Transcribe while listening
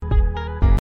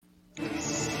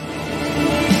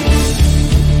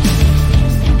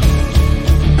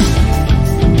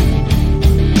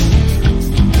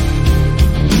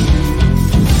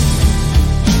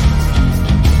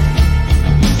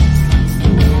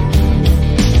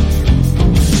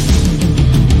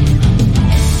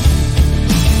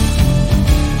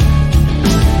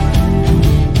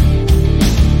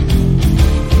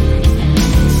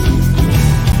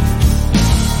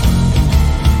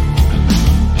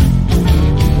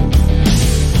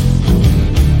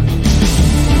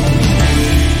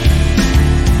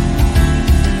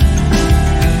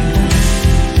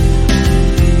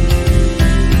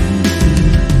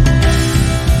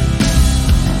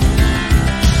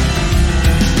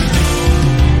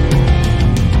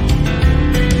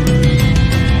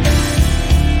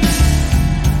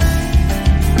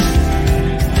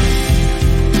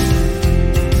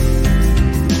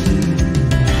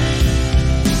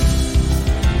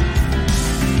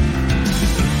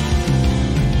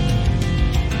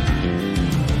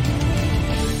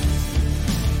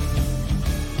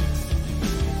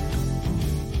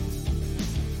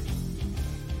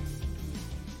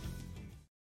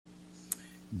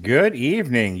Good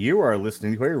evening. You are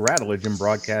listening to a Rattlegion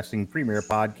Broadcasting premier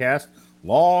podcast,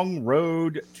 Long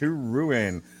Road to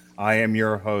Ruin. I am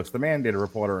your host, the Mandated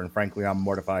Reporter, and frankly, I'm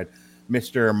mortified,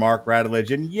 Mr. Mark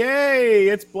Rattledge. And yay,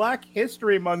 it's Black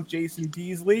History Month, Jason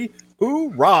Teasley.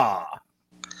 Hoorah!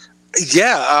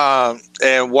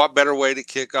 And what better way to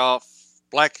kick off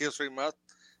Black History Month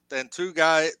than two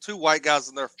white guys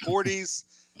in their 40s,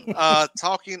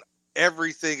 talking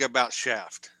everything about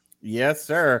Shaft. Yes,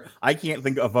 sir. I can't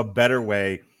think of a better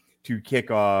way to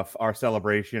kick off our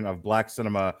celebration of Black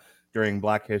cinema during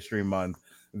Black History Month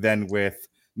than with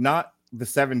not the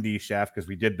 70s Shaft, because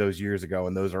we did those years ago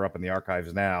and those are up in the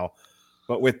archives now,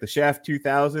 but with the Shaft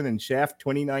 2000 and Shaft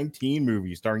 2019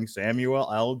 movie starring Samuel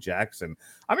L. Jackson.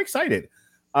 I'm excited.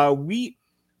 We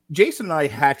Jason and I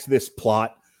hatched this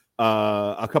plot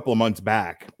a couple of months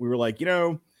back. We were like,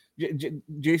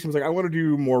 Jason was like, I want to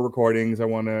do more recordings. I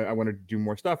want to do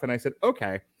more stuff. And I said,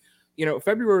 okay,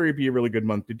 February would be a really good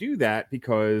month to do that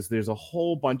because there's a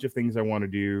whole bunch of things I want to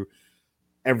do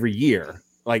every year.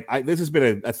 Like this has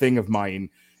been a thing of mine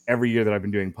every year that I've been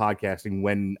doing podcasting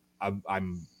when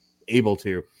I'm able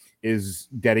to is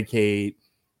dedicate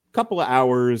a couple of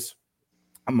hours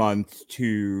a month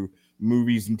to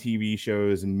movies and TV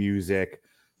shows and music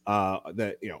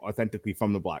that authentically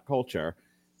from the Black culture.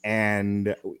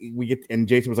 And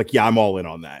Jason was like, "Yeah, I'm all in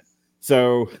on that."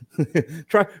 So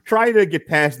try to get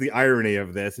past the irony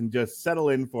of this and just settle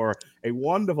in for a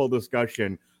wonderful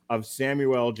discussion of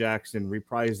Samuel L. Jackson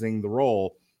reprising the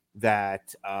role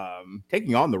that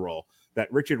taking on the role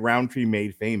that Richard Roundtree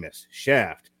made famous.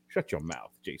 Shaft. Shut your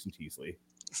mouth, Jason Teasley.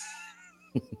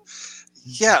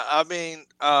 Yeah, I mean,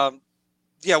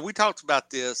 we talked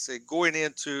about this going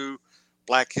into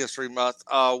Black History Month.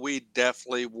 We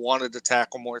definitely wanted to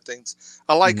tackle more things.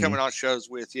 I like coming on shows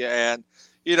with you, and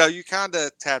you kind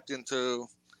of tapped into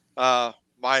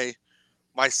my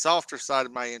softer side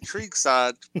and my intrigue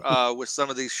side with some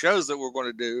of these shows that we're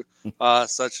going to do,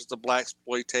 such as the Black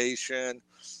exploitation,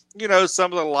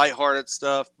 some of the lighthearted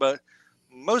stuff, but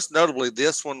most notably,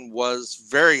 this one was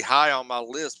very high on my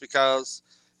list because,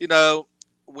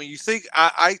 when you think,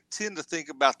 I tend to think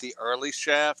about the early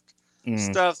Shaft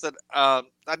stuff that I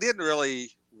didn't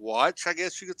really watch, I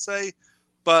guess you could say,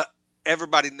 but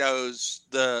everybody knows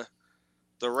the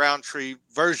Roundtree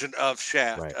version of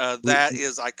Shaft. Right. That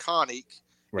is iconic.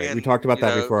 Right. And, we talked about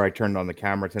that before I turned on the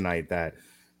camera tonight. That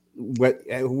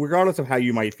regardless of how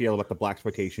you might feel about the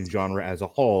blaxploitation genre as a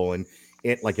whole, and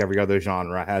it, like every other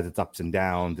genre, has its ups and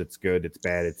downs. It's good, it's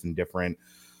bad, it's indifferent.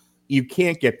 You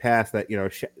can't get past that.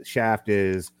 Shaft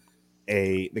is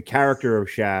the character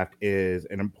of Shaft is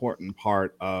an important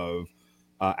part of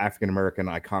African American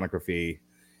iconography.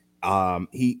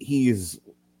 He's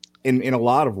in a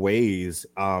lot of ways,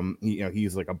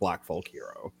 he's like a Black folk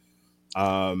hero.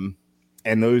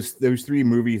 And those three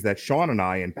movies that Sean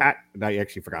and Pat, I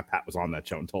actually forgot Pat was on that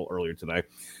show until earlier today.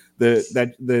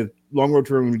 The Long Road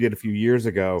to Ruin we did a few years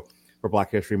ago for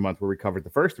Black History Month, where we covered the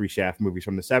first three Shaft movies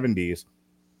from the 70s.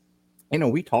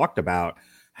 We talked about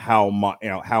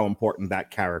how important that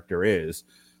character is,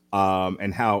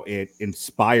 and how it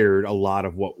inspired a lot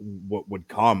of what would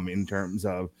come in terms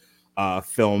of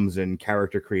films and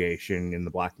character creation in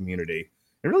the Black community,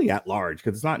 and really at large,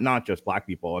 because it's not just Black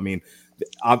people. I mean,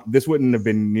 this wouldn't have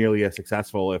been nearly as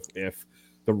successful if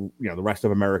the rest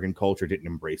of American culture didn't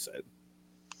embrace it.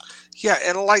 Yeah,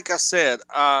 and like I said,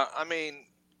 I mean,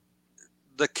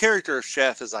 the character of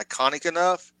Shaft is iconic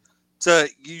enough to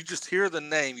you just hear the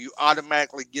name, you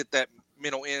automatically get that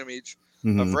mental image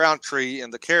of Roundtree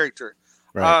and the character.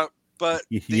 Right. But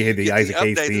you hear the Isaac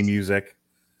Hayes theme music.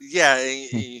 Yeah,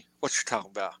 what you talking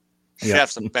about?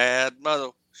 Shaft's a bad mother.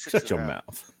 Shut your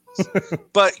mouth.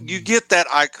 But you get that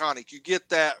iconic. You get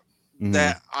that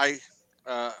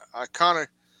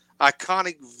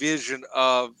iconic vision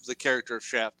of the character of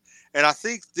Shaft. And I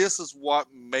think this is what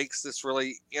makes this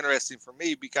really interesting for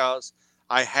me, because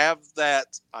I have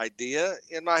that idea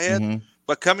in my head,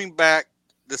 but coming back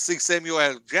to see Samuel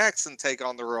L. Jackson take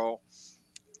on the role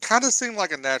kind of seemed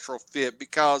like a natural fit,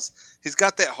 because he's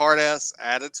got that hard ass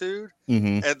attitude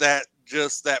and that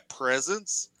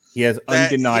presence. He has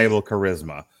undeniable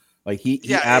charisma. Like he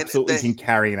absolutely can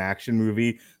carry an action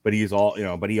movie, but he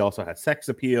also has sex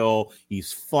appeal.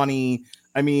 He's funny.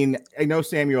 I mean, I know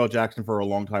Samuel L. Jackson for a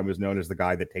long time was known as the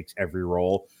guy that takes every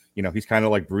role. He's kind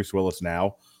of like Bruce Willis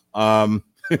now,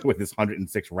 with his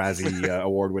 106 Razzie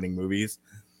award-winning movies.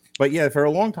 But yeah, for a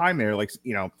long time there, like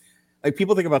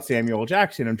people think about Samuel L.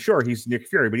 Jackson, and sure, he's Nick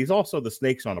Fury, but he's also the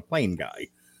snakes on a plane guy.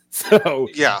 So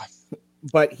yeah,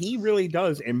 but he really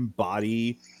does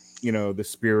embody, the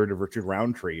spirit of Richard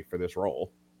Roundtree for this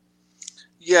role.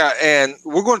 Yeah, and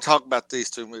we're going to talk about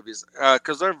these two movies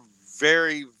because they're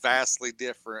very vastly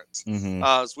different,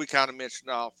 as we kind of mentioned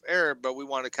off air, but we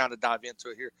want to kind of dive into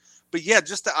it here. But yeah,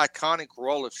 just the iconic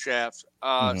role of Shaft,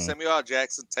 Samuel L.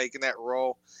 Jackson taking that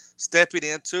role, stepping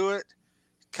into it,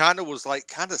 kind of was like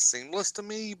kind of seamless to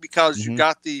me because you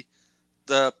got the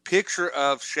picture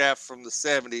of Shaft from the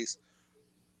 70s.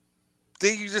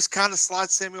 Then you just kind of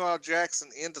slide Samuel L. Jackson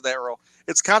into that role.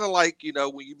 It's kind of like, you know,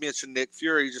 when you mentioned Nick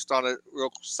Fury, just on a real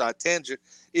side tangent,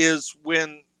 is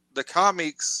when the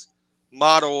comics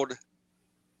modeled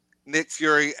Nick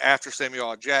Fury after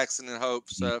Samuel L. Jackson in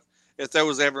hopes of if there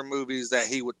was ever movies that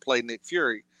he would play Nick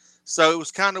Fury. So it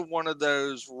was kind of one of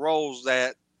those roles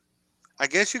that I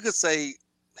guess you could say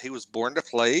he was born to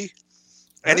play.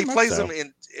 And he plays them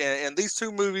in these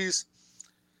two movies.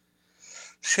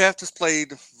 Shaft is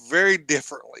played very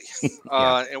differently,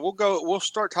 and we'll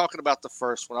start talking about the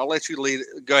first one. I'll let you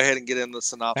go ahead and get into the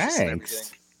synopsis and everything.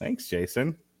 Thanks,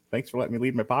 Jason. Thanks for letting me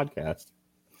lead my podcast.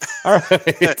 All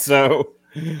right, so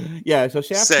Shaft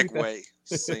segue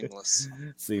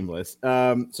seamless.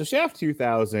 So Shaft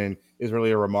 2000 is really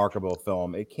a remarkable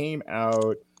film. It came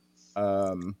out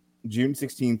June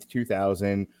 16th,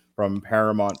 2000 from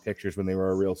Paramount Pictures when they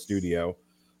were a real studio.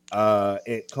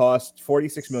 It cost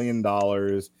 $46 million,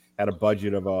 had a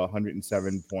budget of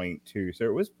 107.2, so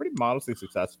it was pretty modestly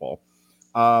successful.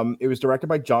 It was directed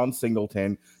by John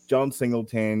Singleton. John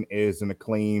Singleton is an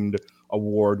acclaimed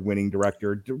award-winning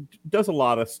director, does a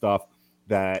lot of stuff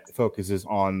that focuses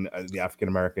on the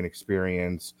African-American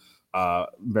experience,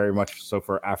 very much so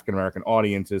for African-American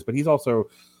audiences, but he's also,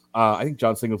 I think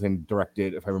John Singleton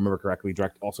directed, if I remember correctly,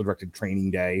 also directed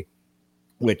Training Day,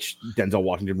 which Denzel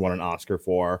Washington won an Oscar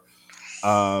for.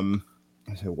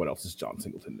 What else is John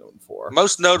Singleton known for?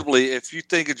 Most notably, if you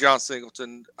think of John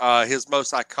Singleton, his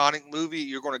most iconic movie,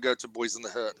 you're going to go to Boys in the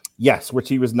Hood. Yes, which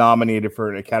he was nominated for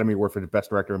an Academy Award for the Best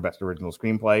Director and Best Original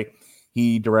Screenplay.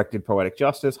 He directed Poetic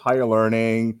Justice, Higher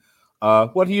Learning.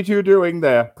 What are you two doing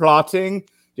there? Plotting?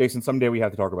 Jason, someday we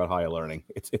have to talk about Higher Learning.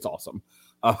 It's awesome.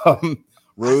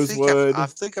 Rosewood. I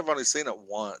think I've only seen it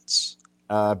once.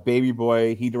 Baby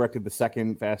Boy, he directed the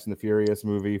second Fast and the Furious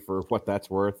movie for what that's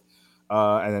worth.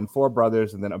 And then Four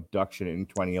Brothers, and then Abduction in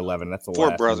 2011. That's the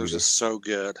Four Brothers is so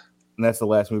good. And that's the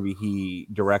last movie he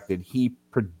directed. He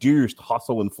produced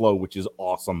Hustle and Flow, which is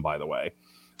awesome, by the way.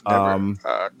 Don't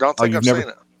think I've seen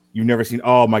it. You've never seen?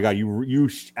 Oh my god, you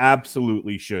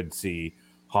absolutely should see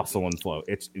Hustle and Flow.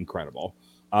 It's incredible.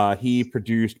 He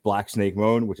produced Black Snake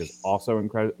Moan, which is also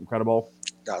incredible.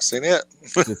 Not seen it.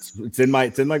 it's in my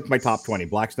top 20.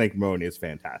 Black Snake Moan is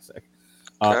fantastic.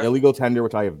 Illegal Tender,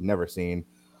 which I have never seen.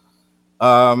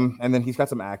 And then he's got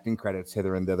some acting credits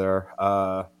hither and thither.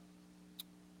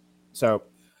 So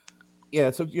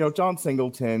John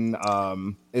Singleton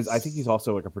I think he's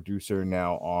also like a producer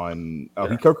now on.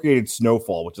 He co-created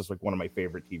Snowfall, which is like one of my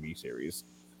favorite TV series.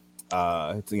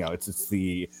 That's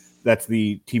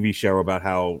the TV show about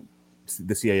how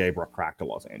the CIA brought crack to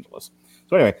Los Angeles.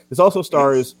 So anyway, this also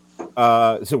stars,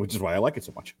 which is why I like it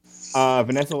so much.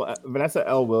 Vanessa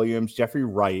L. Williams, Jeffrey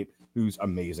Wright, who's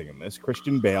amazing in this,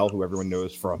 Christian Bale, who everyone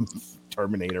knows from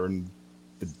Terminator and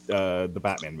the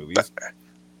Batman movies,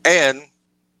 and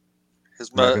his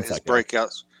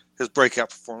breakout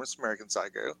performance, American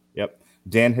Psycho. Yep,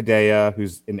 Dan Hedaya,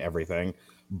 who's in everything,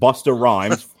 Busta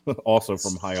Rhymes, also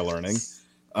from Higher Learning,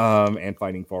 and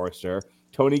Finding Forrester,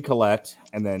 Toni Collette,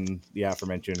 and then the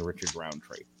aforementioned Richard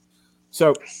Roundtree.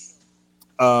 So,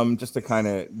 just to kind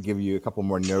of give you a couple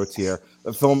more notes here,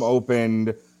 the film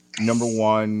opened number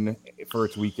one for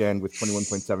its weekend with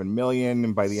 21.7 million,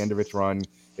 and by the end of its run,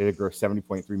 it had grossed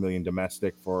 70.3 million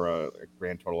domestic for a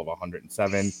grand total of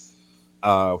 107,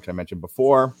 which I mentioned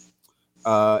before.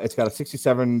 It's got a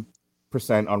 67%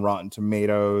 on Rotten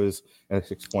Tomatoes and a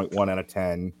 6.1 out of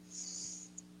 10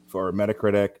 for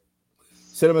Metacritic.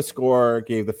 Cinema Score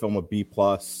gave the film a B+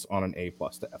 on an A+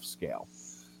 to F scale.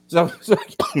 So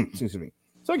excuse me.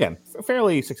 So again, a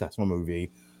fairly successful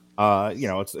movie.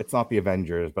 It's not the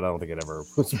Avengers, but I don't think it ever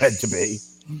was meant to be.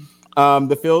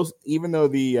 Even though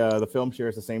the film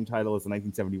shares the same title as the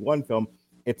 1971 film,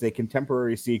 it's a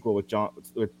contemporary sequel with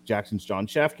Jackson's John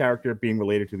Shaft character being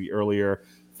related to the earlier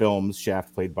films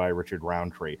Shaft played by Richard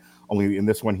Roundtree. Only in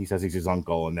this one, he says he's his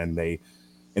uncle, and then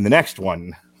in the next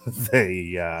one,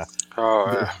 they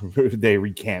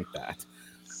recant that.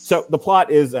 So the plot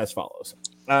is as follows.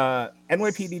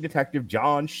 NYPD detective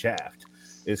John Shaft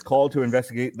is called to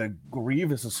investigate the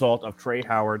grievous assault of Trey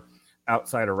Howard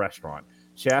outside a restaurant.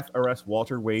 Shaft arrests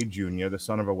Walter Wade Jr., the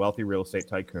son of a wealthy real estate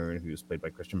tycoon, who's played by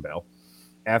Christian Bale,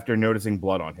 after noticing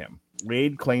blood on him.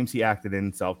 Wade claims he acted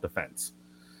in self-defense.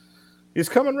 He's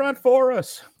coming right for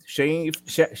us.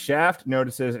 Shaft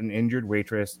notices an injured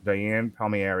waitress, Diane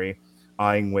Palmieri,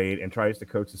 eyeing Wade and tries to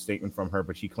coax a statement from her,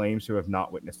 but she claims to have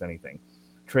not witnessed anything.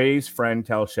 Trey's friend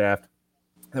tells Shaft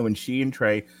that when she and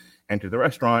Trey entered the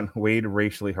restaurant, Wade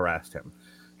racially harassed him.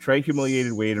 Trey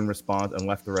humiliated Wade in response and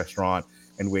left the restaurant,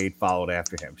 and Wade followed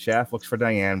after him. Shaft looks for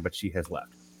Diane, but she has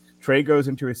left. Trey goes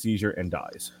into a seizure and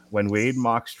dies. When Wade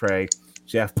mocks Trey,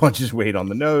 Shaft punches Wade on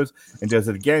the nose and does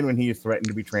it again when he is threatened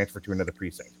to be transferred to another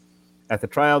precinct. At the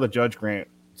trial, the judge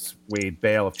grants Wade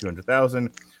bail of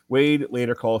 $200,000. Wade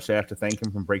later calls Shaft to thank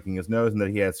him for breaking his nose and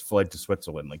that he has fled to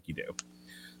Switzerland like you do.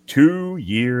 2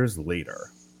 years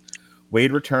later,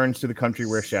 Wade returns to the country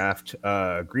where Shaft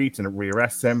greets and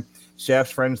rearrests him.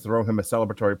 Shaft's friends throw him a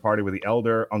celebratory party where the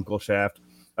elder, Uncle Shaft,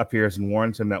 appears and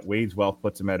warns him that Wade's wealth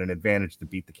puts him at an advantage to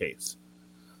beat the case.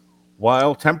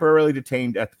 While temporarily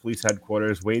detained at the police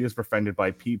headquarters, Wade is befriended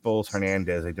by Peoples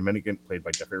Hernandez, a Dominican, played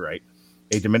by Jeffrey Wright,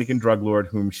 a Dominican drug lord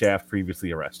whom Shaft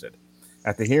previously arrested.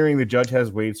 At the hearing, the judge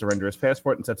has Wade surrender his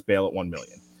passport and sets bail at $1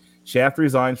 million. Shaft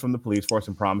resigns from the police force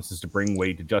and promises to bring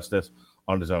Wade to justice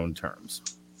on his own terms.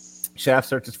 Shaft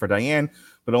searches for Diane,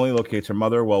 but only locates her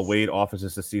mother, while Wade offers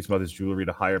his deceased mother's jewelry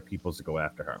to hire Peoples to go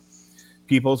after her.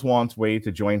 Peoples wants Wade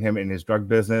to join him in his drug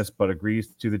business, but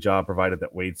agrees to the job provided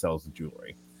that Wade sells the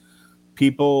jewelry.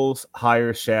 Peoples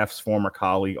hires Shaft's former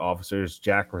colleague officers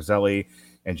Jack Roselli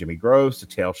and Jimmy Groves to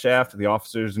tail Shaft. The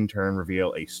officers in turn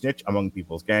reveal a snitch among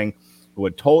Peoples' gang who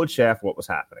had told Shaft what was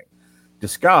happening.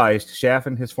 Disguised, Shaft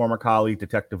and his former colleague,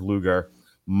 Detective Luger,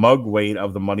 mug Wade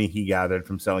of the money he gathered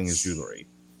from selling his jewelry.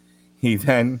 He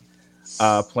then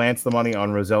plants the money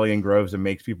on Roselli and Groves and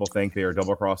makes people think they are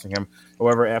double-crossing him.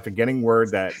 However, after getting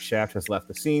word that Shaft has left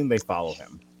the scene, they follow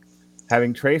him.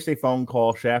 Having traced a phone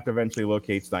call, Shaft eventually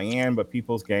locates Diane, but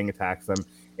Peoples' gang attacks them.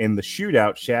 In the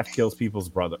shootout, Shaft kills Peoples'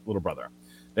 little brother.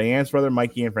 Diane's brother,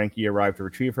 Mikey, and Frankie arrive to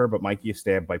retrieve her, but Mikey is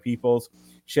stabbed by Peoples.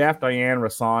 Shaft, Diane,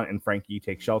 Rasan, and Frankie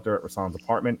take shelter at Rasan's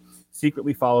apartment,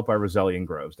 secretly followed by Roselli and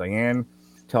Groves. Diane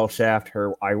tells Shaft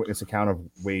her eyewitness account of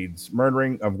Wade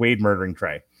murdering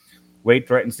Trey. Wade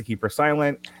threatens to keep her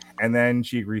silent, and then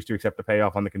she agrees to accept the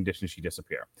payoff on the condition she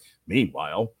disappear.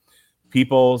 Meanwhile,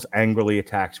 Peoples angrily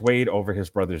attacks Wade over his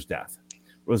brother's death.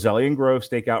 Roselli and Groves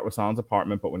stake out Rasan's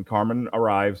apartment, but when Carmen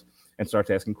arrives and starts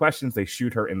asking questions, they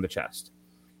shoot her in the chest.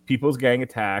 Peoples' gang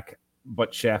attack,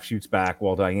 but Shaft shoots back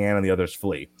while Diane and the others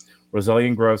flee. Roselli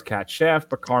and Groves catch Shaft,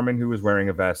 but Carmen, who is wearing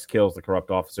a vest, kills the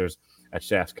corrupt officers at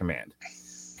Shaft's command.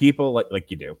 People, like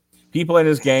you do, people in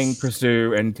his gang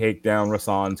pursue and take down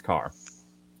Rasan's car.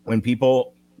 When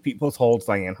Peoples holds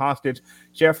Diane hostage,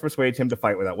 Shaft persuades him to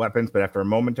fight without weapons, but after a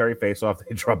momentary face-off,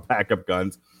 they drop backup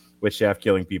guns, with Shaft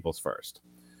killing Peoples first.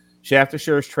 Shaft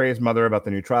assures Trey's mother about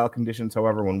the new trial conditions.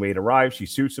 However, when Wade arrives, she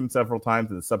shoots him several times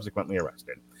and is subsequently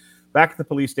arrested. Back at the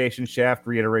police station, Shaft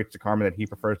reiterates to Carmen that he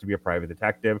prefers to be a private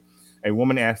detective. A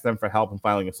woman asks them for help in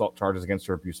filing assault charges against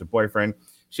her abusive boyfriend.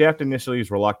 Shaft initially is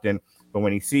reluctant, but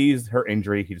when he sees her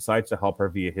injury, he decides to help her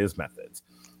via his methods.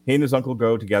 He and his uncle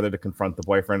go together to confront the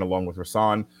boyfriend along with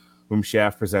Rasan, whom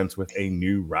Shaft presents with a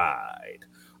new ride.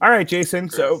 All right, Jason.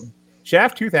 So,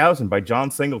 Shaft 2000 by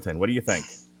John Singleton. What do you think?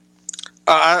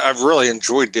 I've really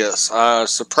enjoyed this.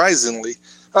 Surprisingly,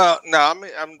 I'm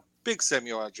a big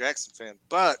Samuel L. Jackson fan,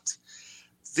 but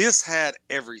this had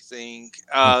everything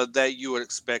that you would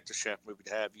expect a Shaft movie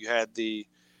to have. You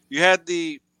had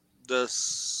the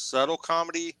subtle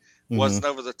comedy, wasn't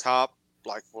over the top,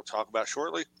 like we'll talk about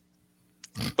shortly,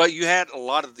 but you had a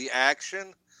lot of the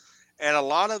action and a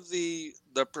lot of the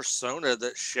persona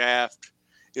that Shaft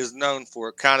is known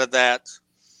for, kind of that,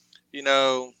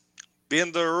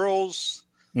 bend the rules,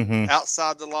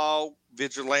 outside the law,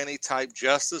 vigilante type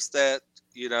justice that,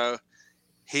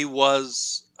 he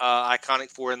was iconic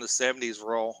for in the 70s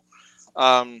role.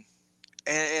 And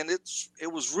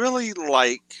it was really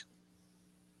like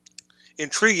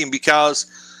intriguing because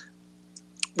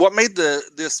what made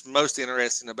this most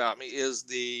interesting about me is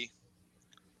the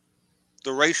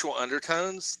racial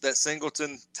undertones that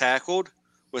Singleton tackled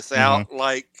without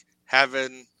like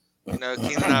having,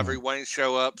 Keenan Ivory Wayne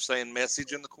show up saying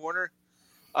message in the corner.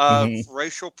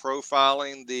 Racial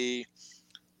profiling, the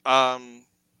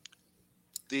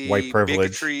white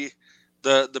privilege, bigotry,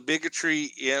 the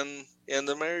bigotry in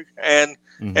the America, and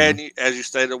as you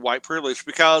stated, white privilege,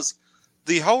 because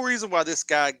the whole reason why this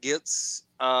guy gets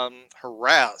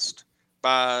harassed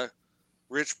by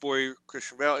rich boy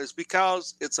Christian Bale is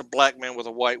because it's a black man with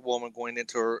a white woman going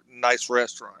into a nice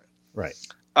restaurant. Right.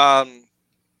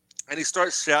 And he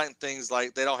starts shouting things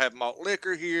like, they don't have malt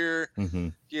liquor here.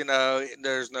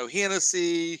 There's no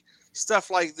Hennessy, stuff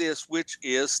like this, which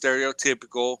is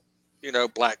stereotypical,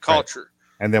 black culture.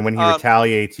 And then when he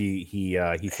retaliates,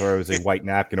 he throws a white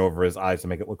napkin over his eyes to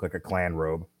make it look like a Klan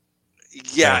robe.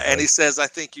 Yeah, and he says, "I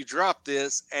think you dropped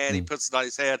this," and he puts it on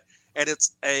his head, and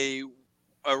it's a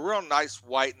real nice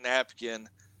white napkin,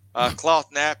 cloth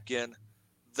napkin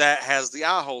that has the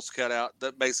eye holes cut out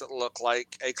that makes it look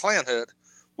like a Klan hood,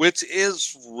 which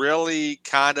is really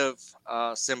kind of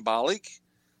symbolic.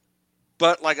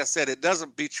 But like I said, it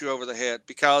doesn't beat you over the head,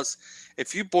 because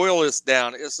if you boil this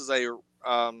down, this is a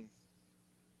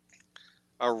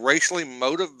racially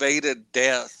motivated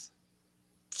death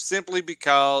simply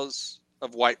because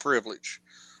of white privilege.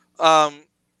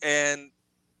 And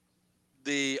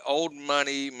the old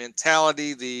money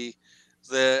mentality, the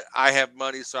I have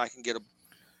money so I can get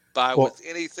by with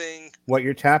anything. What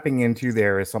you're tapping into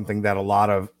there is something that a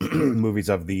lot of movies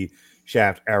of the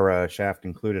Shaft era, Shaft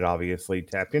included, obviously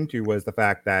tapped into, was the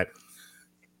fact that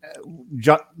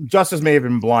justice may have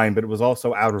been blind, but it was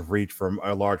also out of reach for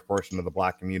a large portion of the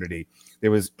Black community.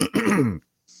 There was,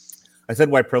 I said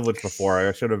white privilege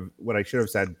before. What I should have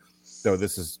said, though,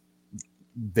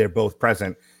 they're both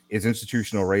present, is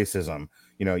institutional racism.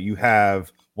 You know, you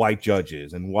have white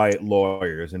judges and white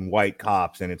lawyers and white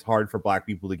cops, and it's hard for Black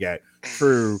people to get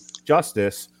true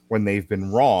justice when they've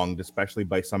been wronged, especially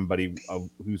by somebody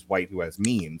who's white who has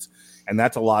means. And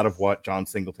that's a lot of what John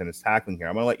Singleton is tackling here.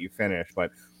 I'm going to let you finish,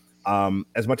 but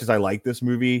as much as I like this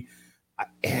movie,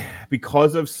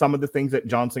 because of some of the things that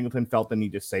John Singleton felt the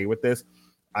need to say with this,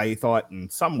 I thought in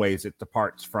some ways it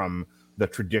departs from the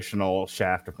traditional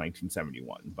Shaft of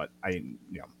 1971. But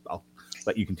I'll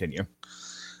let you continue.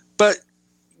 But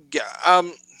yeah,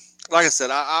 like I said,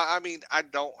 I mean, I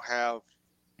don't have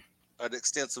an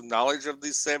extensive knowledge of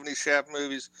these 70s Shaft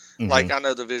movies. Mm-hmm. Like, I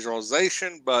know the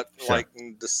visualization, but sure,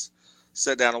 just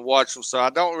sit down and watch them. So I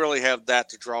don't really have that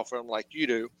to draw from like you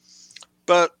do.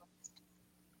 But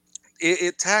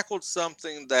it tackled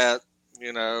something that,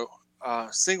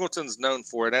 Singleton's known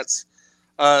for, and that's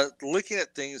looking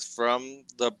at things from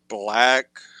the Black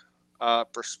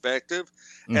perspective,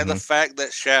 mm-hmm, and the fact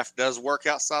that Shaft does work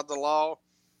outside the law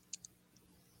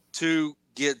to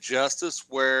get justice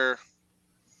where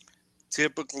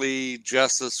typically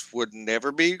justice would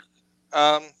never be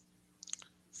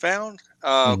found,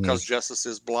 because justice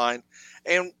is blind.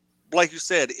 And like you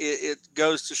said, it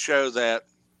goes to show that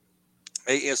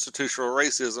a institutional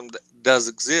racism does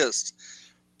exist,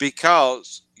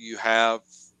 because you have,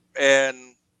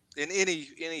 and in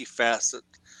any facet,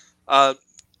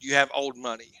 you have old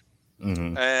money,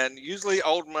 mm-hmm, and usually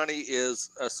old money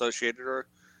is associated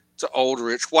to old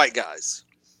rich white guys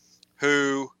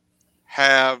who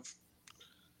have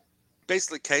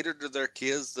basically catered to their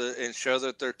kids and show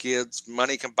that their kids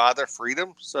money can buy their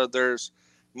freedom. So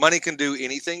money can do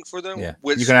anything for them. Yeah.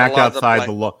 Which you can act outside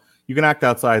the law. You can act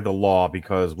outside the law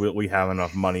because we have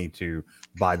enough money to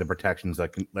buy the protections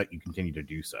that can let you continue to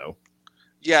do so.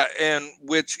 Yeah, and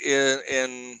which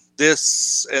in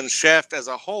this, and Shaft as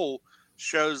a whole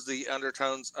shows the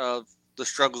undertones of the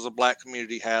struggles the Black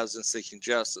community has in seeking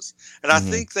justice. And mm-hmm,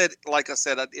 I think that, like I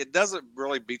said, it doesn't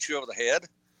really beat you over the head,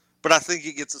 but I think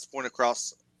it gets its point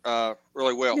across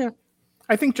really well. Yeah,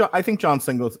 I think John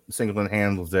Singleton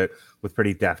handles it with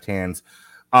pretty deft hands.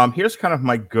 Here's kind of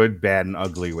my good, bad, and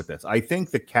ugly with this. I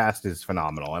think the cast is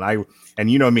phenomenal,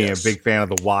 and you know me, yes, I'm a big fan of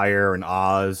The Wire and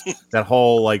Oz, that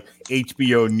whole like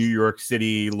HBO New York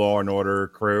City Law and Order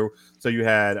crew. So you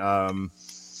had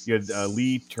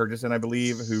Lee Tergesen, I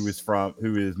believe, who is not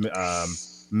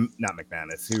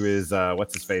McManus, who is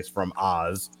what's his face from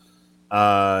Oz.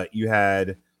 You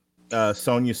had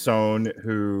Sonia Sohn,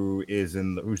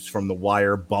 who's from The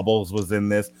Wire. Bubbles was in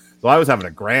this, so I was having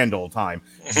a grand old time.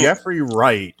 Jeffrey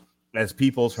Wright as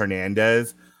Peoples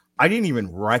Hernandez, I didn't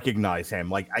even recognize him.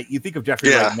 Like, you think of Jeffrey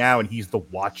Wright now, and he's the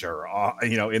Watcher,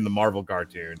 in the Marvel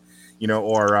cartoon,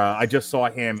 or I just saw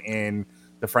him in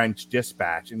The French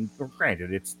Dispatch. And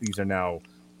granted, these are now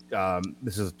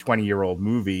this is a 20-year-old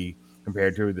movie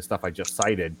compared to the stuff I just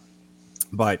cited,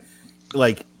 but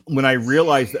like, when I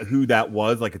realized who that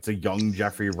was, like, it's a young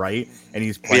Jeffrey Wright, and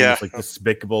he's playing this like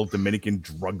despicable Dominican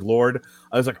drug lord,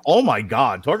 I was like, oh my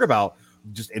God, talk about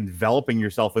just enveloping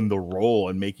yourself in the role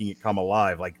and making it come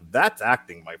alive. Like, that's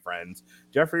acting, my friends.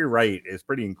 Jeffrey Wright is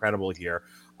pretty incredible here.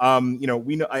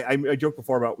 We know, I joked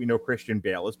before about, we know Christian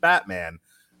Bale as Batman.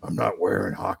 I'm not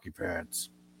wearing hockey pants.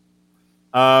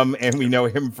 And we know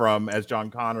him as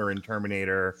John Connor in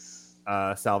Terminator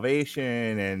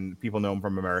Salvation, and people know him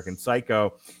from American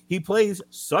Psycho. He plays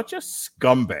such a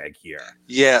scumbag here.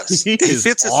 Yes, he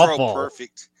fits his role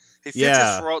perfect. He fits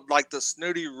his role like the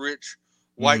snooty rich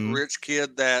white rich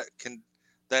kid that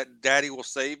daddy will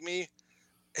save me.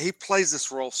 He plays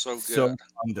this role so good. So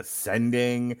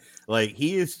condescending. Like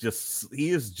he is just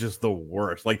the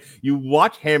worst. Like you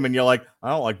watch him and you're like, I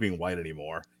don't like being white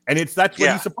anymore. And that's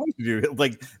what he's supposed to do.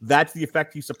 Like that's the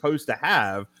effect he's supposed to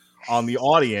have on the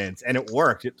audience, and it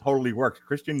works. It totally works.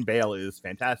 Christian Bale is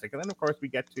fantastic. And then of course we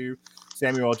get to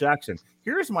Samuel L. Jackson.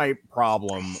 Here's my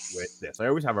problem with this. I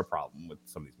always have a problem with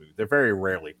some of these movies. They're very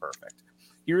rarely perfect.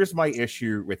 Here's my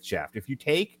issue with Shaft. If you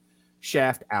take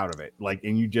Shaft out of it, like,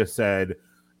 and you just said,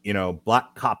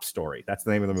 Black Cop Story. That's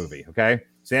the name of the movie. Okay.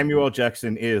 Samuel L.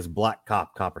 Jackson is Black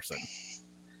Cop Copperson.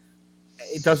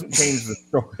 It doesn't change the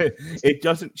story. It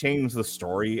doesn't change the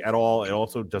story at all. It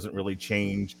also doesn't really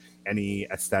change any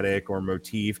aesthetic or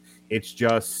motif. It's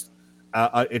just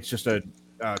a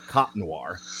cop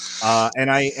noir. And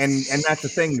that's the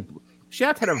thing.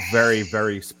 Shaft had a very,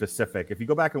 very specific. If you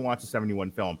go back and watch the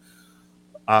 71 film,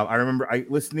 I remember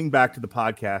listening back to the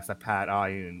podcast that Pat,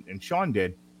 and Sean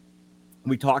did.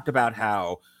 We talked about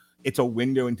how it's a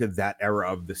window into that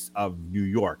era of New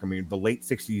York. I mean, the late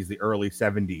 60s, the early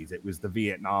 70s, it was the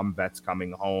Vietnam vets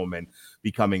coming home and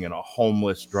becoming a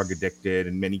homeless, drug addicted,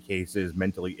 in many cases,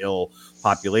 mentally ill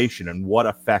population, and what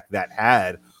effect that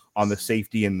had on the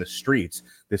safety in the streets.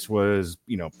 This was,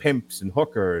 pimps and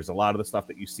hookers, a lot of the stuff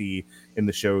that you see in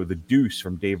the show The Deuce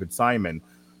from David Simon.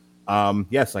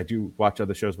 Yes, I do watch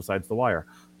other shows besides The Wire.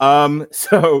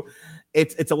 So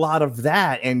it's a lot of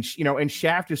that. And, and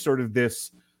Shaft is sort of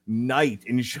this knight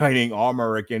in shining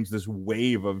armor against this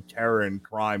wave of terror and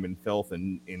crime and filth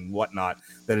and whatnot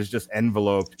that is just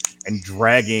enveloped and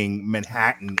dragging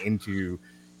Manhattan into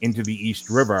the East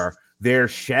River.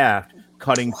 There's Shaft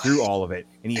cutting through all of it.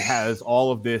 And he has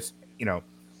all of this,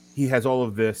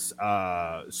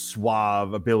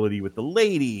 suave ability with the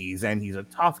ladies, and he's a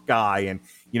tough guy, and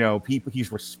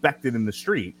he's respected in the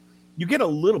street. You get a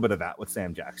little bit of that with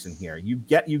Sam Jackson here. You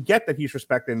get that he's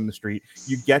respected in the street.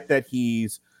 You get that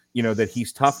he's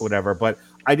tough, whatever. But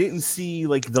I didn't see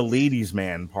like the ladies'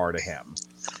 man part of him.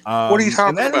 What are you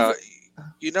talking about?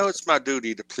 It's my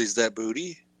duty to please that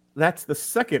booty. That's the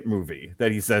second movie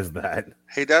that he says that.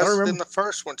 He does it in the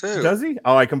first one too. Does he?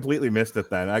 Oh, I completely missed it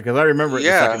then, because I remember it in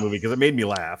the second movie because it made me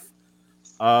laugh.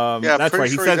 That's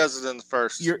right. Sure he does it in the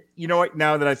first. You know what?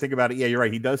 Now that I think about it, yeah, you're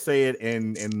right. He does say it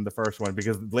in the first one,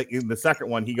 because in the second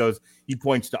one he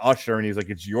points to Usher and he's like,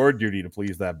 "It's your duty to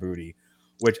please that booty,"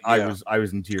 which I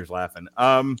was in tears laughing.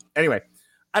 Anyway,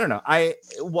 I don't know.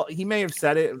 He may have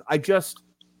said it.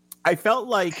 I felt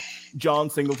like John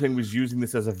Singleton was using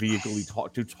this as a vehicle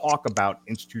to talk about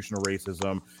institutional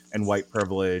racism and white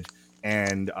privilege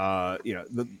and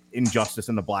the injustice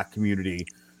in the Black community,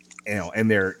 and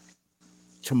their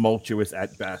tumultuous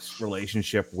at best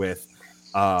relationship with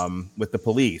the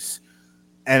police.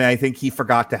 And I think he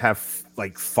forgot to have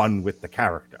fun with the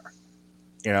character.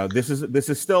 This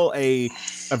is still a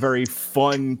very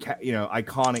fun,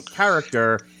 iconic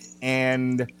character.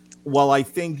 And while I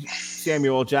think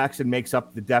Samuel L. Jackson makes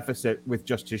up the deficit with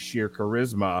just his sheer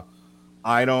charisma,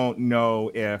 I don't know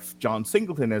if John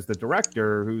Singleton, as the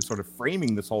director who's sort of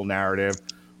framing this whole narrative,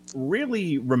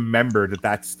 really remembered that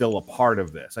that's still a part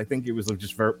of this. I think it was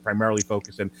just primarily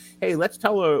focused on, hey, let's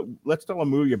tell a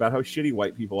movie about how shitty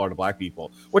white people are to Black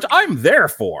people, which I'm there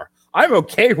for. I'm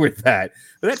okay with that.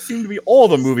 But that seemed to be all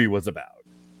the movie was about.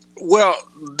 Well,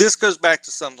 this goes back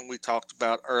to something we talked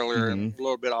about earlier and a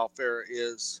little bit off air,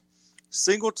 is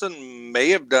Singleton may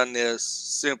have done this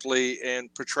simply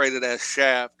and portrayed it as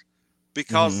Shaft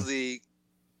because the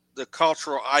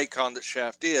cultural icon that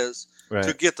Shaft is, right,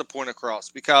 to get the point across.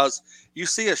 Because you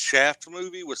see a Shaft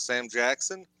movie with Sam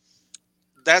Jackson,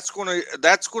 that's going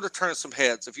to turn some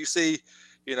heads. If you see,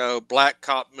 Black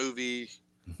Cop movie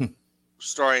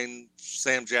starring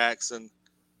Sam Jackson,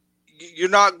 you're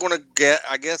not going to get,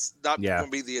 I guess, going to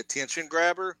be the attention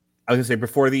grabber. I was gonna say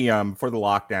before the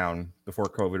lockdown, before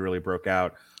COVID really broke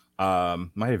out,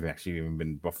 might have actually even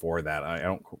been before that. I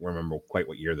don't remember quite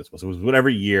what year this was. It was whatever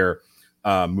year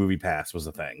Movie Pass was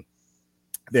a thing.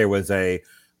 There was a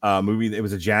movie. It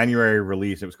was a January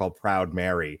release. It was called Proud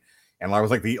Mary, and I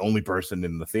was like the only person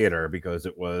in the theater because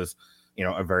it was,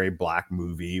 a very Black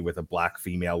movie with a Black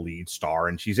female lead star,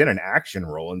 and she's in an action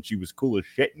role, and she was cool as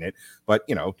shit in it. But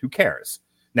who cares?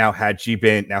 Now, had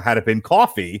it been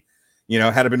Coffee,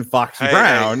 had it been Foxy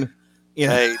Brown,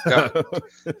 you're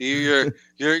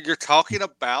talking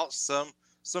about some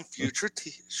future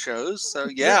shows. So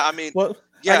yeah, I mean, well,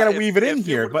 I gotta weave it in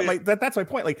here, but that's my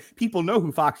point. Like, people know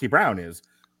who Foxy Brown is.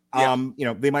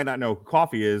 They might not know who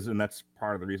Coffee is, and that's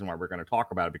part of the reason why we're going to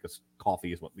talk about it, because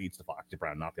Coffee is what leads to Foxy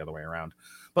Brown, not the other way around.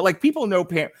 But people know,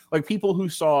 people who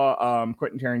saw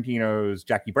Quentin Tarantino's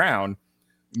Jackie Brown,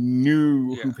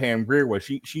 knew who Pam Grier was.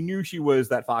 She knew she was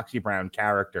that Foxy Brown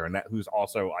character, and that who's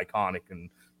also iconic and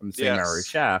from the same era as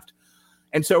Shaft.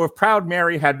 And so if Proud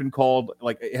Mary had been called,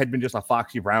 like it had been just a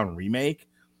Foxy Brown remake,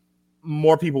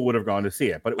 more people would have gone to see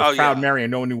it. But it was Proud Mary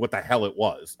and no one knew what the hell it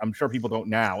was. I'm sure people don't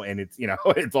now, and it's,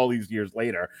 it's all these years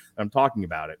later I'm talking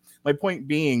about it. My point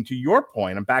being, to your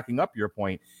point, I'm backing up your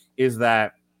point, is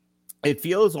that it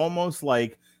feels almost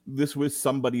like this was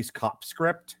somebody's cop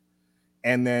script,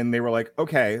 and then they were like,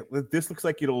 okay, this looks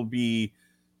like it'll be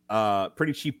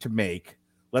pretty cheap to make.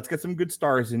 Let's get some good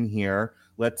stars in here.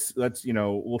 Let's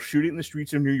we'll shoot it in the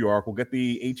streets of New York. We'll get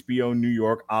the HBO New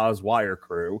York Oz Wire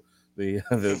crew, the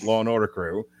Law and Order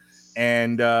crew,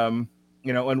 and and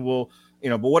we'll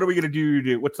but what are we going to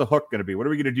do? What's the hook going to be? What are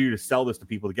we going to do to sell this to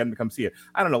people to get them to come see it?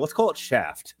 I don't know. Let's call it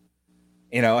Shaft.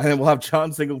 And then we'll have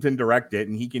John Singleton direct it,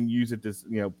 and he can use it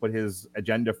to put his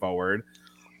agenda forward.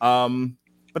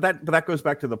 But that goes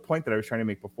back to the point that I was trying to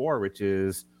make before, which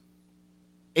is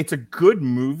it's a good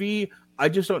movie. I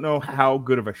just don't know how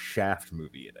good of a Shaft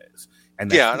movie it is. And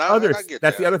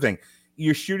that's the other thing.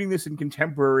 You're shooting this in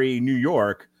contemporary New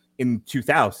York in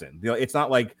 2000. It's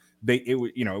not like it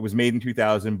was made in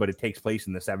 2000, but it takes place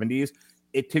in the 70s.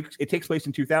 It takes place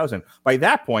in 2000. By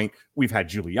that point, we've had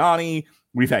Giuliani,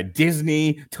 we've had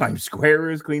Disney, Times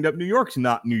Square is cleaned up. New York's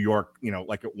not New York,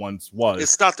 like it once was.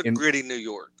 It's not the gritty New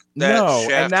York.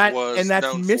 And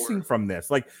that's missing from this.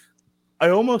 Like, I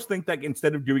almost think that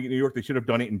instead of doing it in New York, they should have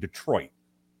done it in Detroit,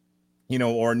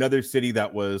 or another city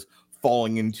that was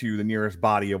falling into the nearest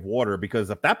body of water. Because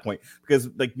at that point,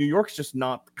 like New York's just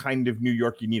not the kind of New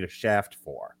York you need a Shaft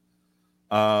for,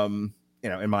 in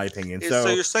my opinion. So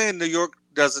you're saying New York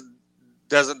doesn't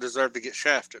deserve to get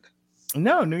shafted?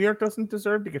 No, New York doesn't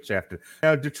deserve to get shafted.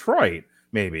 Now, Detroit,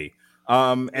 maybe.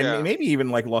 Maybe even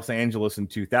like Los Angeles in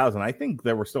 2000. I think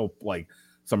there were still like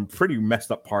some pretty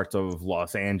messed up parts of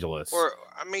Los Angeles. Or,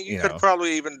 you could have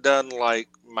probably even done like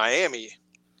Miami.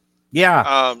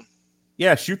 Yeah.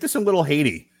 Shoot this in Little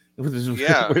Haiti.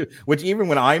 Which even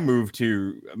when I moved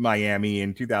to Miami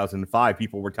in 2005,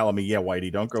 people were telling me,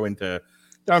 Whitey, don't go into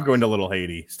Little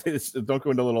Haiti. Don't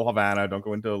go into Little Havana. Don't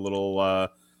go into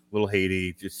Little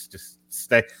Haiti. Just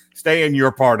stay in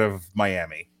your part of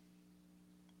Miami.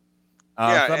 So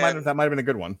that might have been a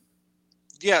good one.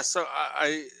 Yeah, so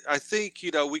I think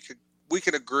we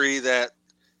could agree that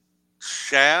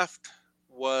Shaft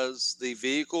was the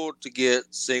vehicle to get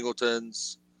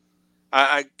Singleton's,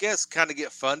 I guess, kind of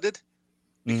get funded,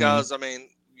 because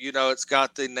it's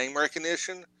got the name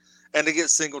recognition and to get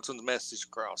Singleton's message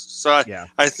across. So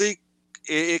I think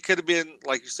it could have been,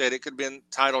 like you said, it could have been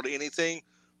titled anything,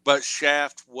 but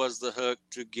Shaft was the hook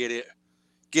to get it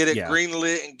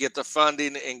greenlit and get the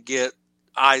funding and get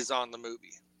eyes on the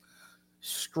movie.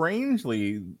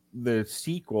 Strangely, the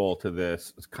sequel to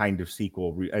this kind of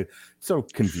sequel, so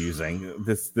confusing.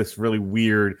 This really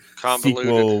weird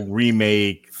sequel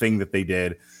remake thing that they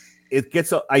did.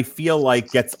 I feel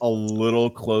like gets a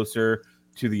little closer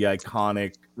to the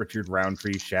iconic Richard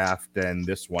Roundtree Shaft than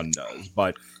this one does,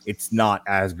 but it's not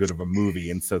as good of a movie,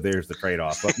 and so there's the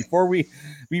trade-off. But before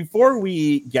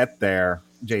we get there,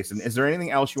 Jason, is there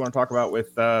anything else you want to talk about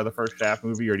with the first Shaft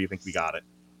movie, or do you think we got it?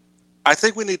 I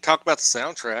think we need to talk about the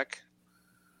soundtrack.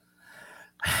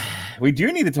 We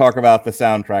do need to talk about the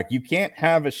soundtrack. You can't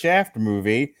have a Shaft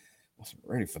movie. I wasn't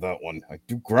ready for that one. I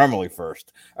do Grammarly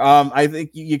first. I think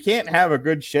you can't have a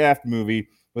good Shaft movie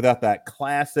without that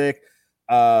classic,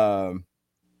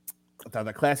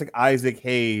 Isaac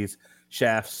Hayes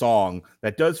Shaft song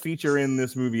that does feature in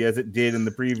this movie as it did in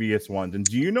the previous ones. And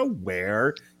do you know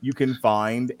where you can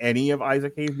find any of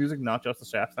Isaac Hayes' music, not just the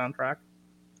Shaft soundtrack?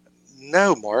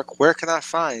 No, Mark. Where can I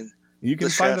find the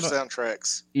Shaft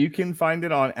soundtracks? You can find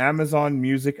it on Amazon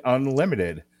Music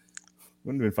Unlimited.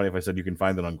 Wouldn't have been funny if I said you can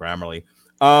find it on Grammarly.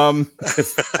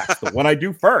 That's the one I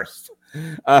do first.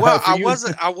 I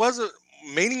wasn't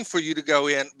meaning for you to go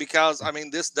in, because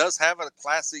this does have a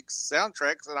classic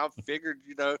soundtrack, and I figured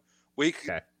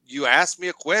you asked me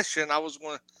a question, I was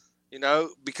going to,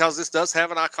 because this does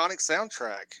have an iconic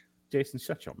soundtrack. Jason,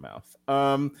 shut your mouth.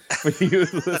 For you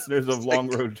listeners of Long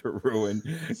Road to Ruin,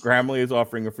 Grammarly is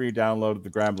offering a free download of the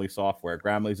Grammarly software.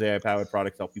 Grammarly's AI-powered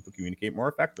products help people communicate more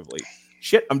effectively.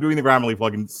 Shit, I'm doing the Grammarly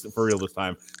plugins for real this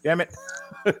time. Damn it.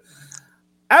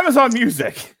 Amazon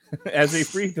Music as a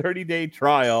free 30-day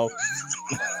trial.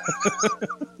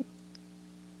 Can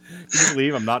you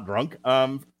believe I'm not drunk?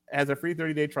 Has a free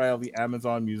 30-day trial of the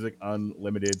Amazon Music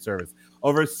Unlimited service.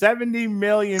 Over 70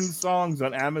 million songs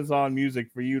on Amazon Music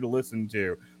for you to listen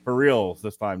to. For reals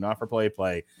this time, not for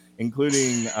play,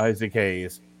 including Isaac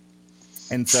Hayes.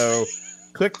 And so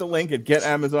Click the link at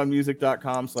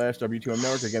getamazonmusic.com/W2M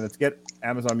Network. Again, it's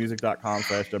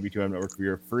getamazonmusic.com/W2M Network for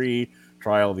your free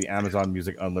trial of the Amazon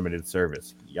Music Unlimited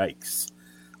service. Yikes.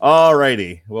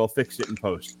 Alrighty. We'll fix it in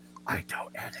post. I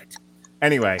don't edit.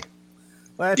 Anyway.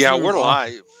 We're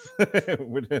live.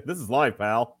 This is live,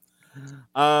 pal.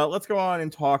 Let's go on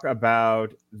and talk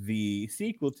about the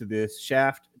sequel to this,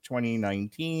 Shaft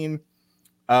 2019.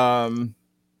 Hang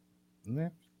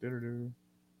on.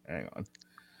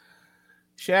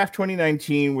 Shaft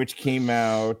 2019, which came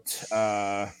out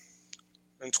in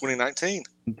 2019.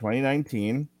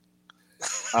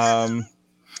 And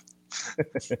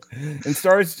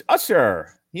stars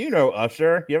Usher. You know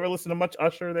Usher. You ever listen to much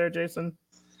Usher there, Jason?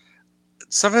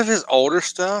 Some of his older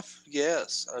stuff,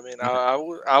 yes. I mean, I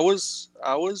was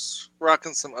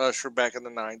rocking some Usher back in the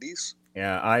 90s.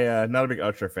 Yeah, I not a big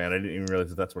Usher fan. I didn't even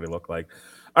realize that's what he looked like.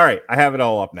 All right, I have it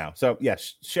all up now. So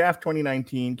yes, Shaft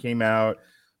 2019 came out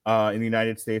in the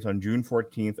United States on June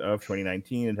 14th of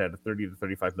 2019. It had a $30 to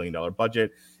 $35 million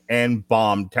budget and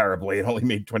bombed terribly. It only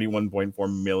made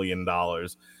 $21.4 million.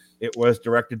 It was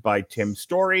directed by Tim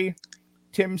Story.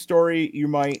 Tim Story, you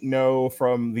might know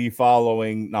from the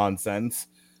following nonsense: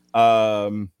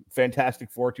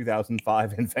 Fantastic Four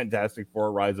 2005 and Fantastic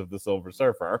Four: Rise of the Silver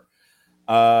Surfer.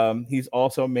 He's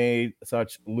also made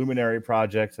such luminary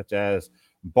projects such as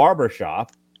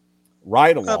Barbershop,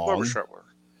 Ride Along,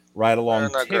 Ride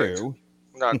Along 2.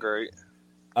 Not great.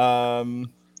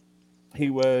 He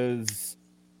was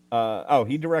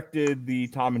he directed the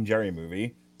Tom and Jerry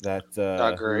movie that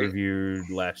we reviewed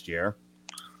last year.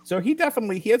 So he has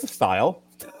a style.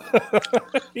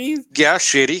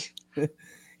 Shitty.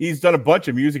 He's done a bunch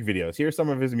of music videos. Here's some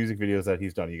of his music videos that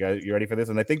he's done. You ready for this?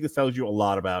 And I think this tells you a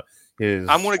lot about his.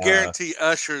 I'm going to guarantee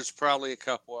Usher's probably a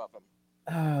couple of them.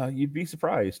 You'd be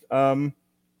surprised.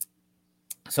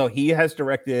 So he has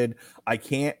directed I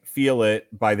Can't Feel It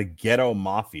by the Ghetto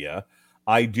Mafia,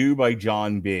 I Do by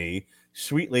John B.,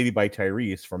 Sweet Lady by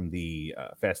Tyrese from the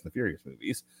Fast and the Furious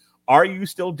movies, Are You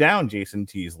Still Down, Jason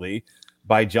Teasley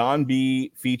by John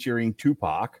B. featuring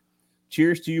Tupac,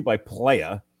 Cheers to You by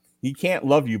Playa, He Can't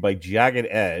Love You by Jagged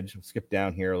Edge. I'll skip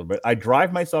down here a little bit. I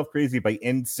Drive Myself Crazy by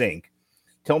NSYNC,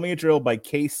 Tell Me a Drill by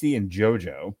KC and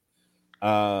JoJo.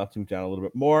 Let's move down a little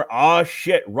bit more. Oh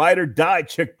shit, Ride or Die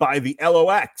Chick by the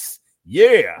LOX.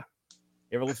 Yeah.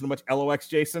 You ever listen to much LOX,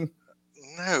 Jason?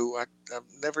 No, I've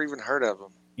never even heard of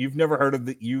them. You've never heard of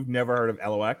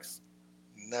LOX?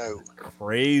 No.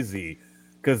 Crazy.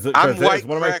 Because I'm it's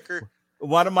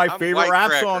one of my favorite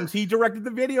rap songs. He directed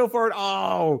the video for it.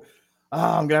 I'm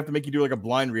gonna have to make you do like a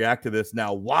blind react to this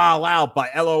now. Wow Out by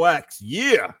LOX.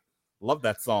 Yeah. Love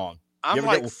that song. I'm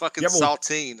like fucking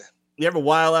saltine. You ever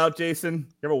wild out, Jason?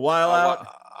 You ever wild out?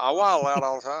 I wild out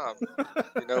all the time.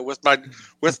 with my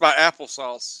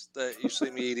applesauce that you see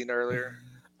me eating earlier.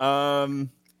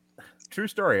 True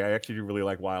story. I actually do really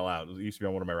like Wild Out. It used to be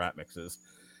on one of my rap mixes.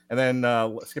 And then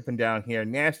skipping down here,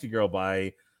 Nasty Girl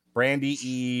by Brandy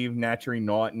Eve, Naturi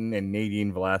Naughton, and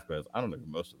Nadine Velasquez. I don't know who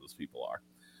most of those people are.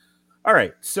 All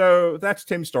right, so that's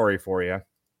Tim's Story for you.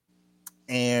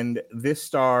 And this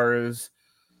stars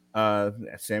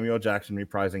Samuel Jackson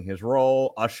reprising his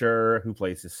role, Usher, who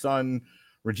plays his son,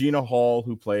 Regina Hall,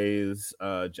 who plays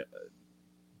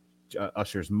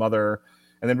Usher's mother,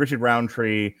 and then Richard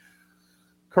Roundtree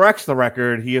corrects the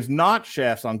record. He is not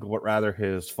Shaft's uncle, but rather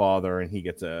his father, and he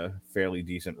gets a fairly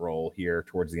decent role here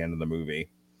towards the end of the movie.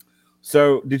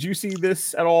 So, did you see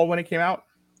this at all when it came out?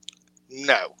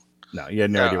 No, you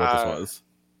had no idea what this was.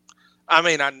 I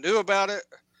mean, I knew about it,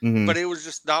 but it was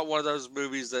just not one of those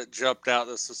movies that jumped out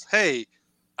that says, "Hey,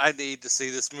 I need to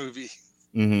see this movie."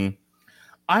 Mm-hmm.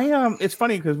 It's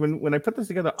funny because when I put this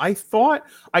together, I thought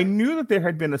I knew that there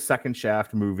had been a second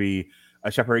Shaft movie,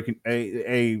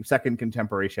 a second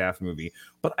contemporary Shaft movie,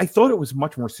 but I thought it was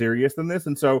much more serious than this.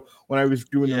 And so when I was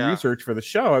doing the research for the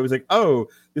show, I was like, "Oh,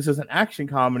 this is an action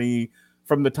comedy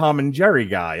from the Tom and Jerry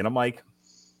guy," and I'm like,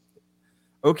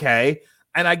 "Okay."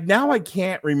 And I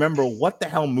can't remember what the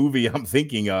hell movie I'm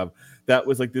thinking of that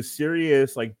was like this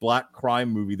serious like black crime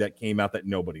movie that came out that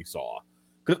nobody saw.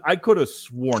 Because I could have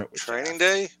sworn it was Training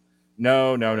Day.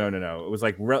 No. It was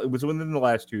like it was within the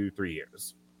last 2-3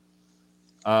 years.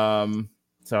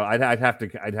 So I'd have to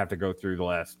go through the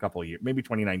last couple of years. Maybe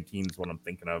 2019 is what I'm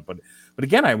thinking of. But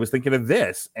again, I was thinking of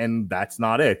this, and that's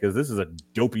not it because this is a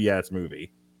dopey ass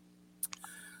movie.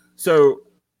 So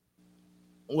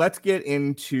let's get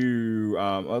into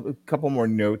a couple more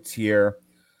notes here.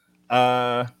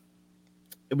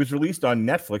 It was released on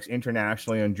Netflix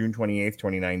internationally on June 28th,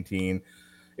 2019.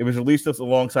 It was released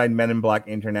alongside Men in Black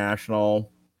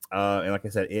International. And like I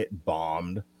said, it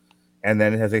bombed. And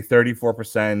then it has a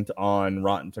 34% on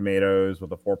Rotten Tomatoes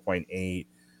with a 4.8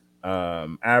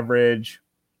 average.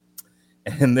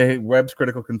 And the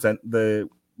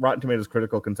Rotten Tomatoes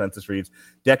critical consensus reads,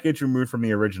 decades removed from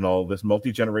the original, this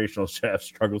multi-generational chef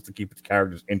struggles to keep its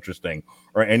characters interesting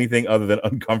or anything other than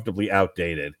uncomfortably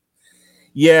outdated.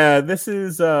 Yeah, this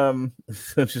is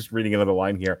just reading another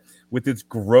line here. With its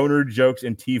groaner jokes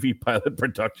and TV pilot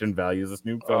production values, this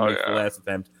new film makes the last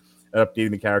attempt at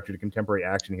updating the character to contemporary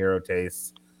action hero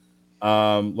tastes.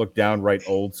 Look downright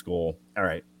old school. All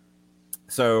right.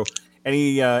 So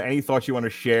any thoughts you want to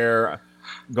share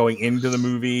going into the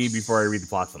movie before I read the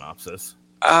plot synopsis?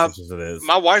 As it is.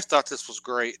 My wife thought this was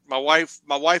great. My wife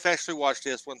actually watched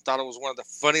this one, thought it was one of the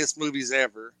funniest movies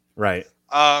ever. Right.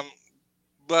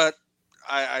 But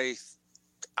I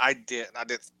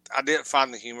didn't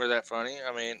find the humor that funny.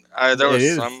 I mean, there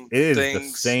was some things. It is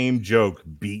the same joke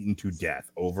beaten to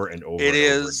death over and over and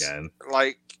over again.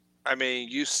 Like, I mean,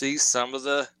 you see some of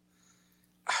the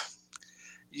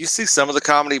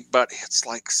comedy, but it's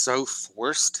like so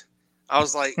forced. I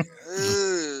was like, yeah,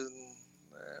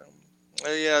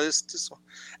 this one.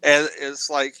 And it's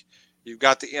like you've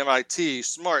got the MIT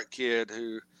smart kid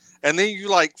who. And then you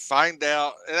like find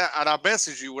out, and I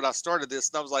messaged you when I started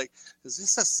this, and I was like, "Is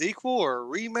this a sequel or a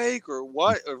remake or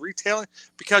what? A retelling?"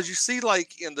 Because you see,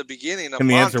 like in the beginning of and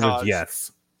the montage, answer was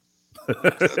yes.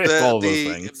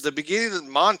 The beginning of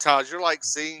the montage, you're like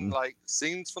seeing like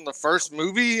scenes from the first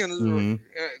movie, and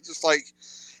just like,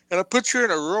 and it puts you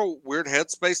in a real weird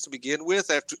headspace to begin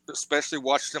with, after especially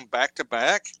watching them back to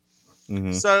back.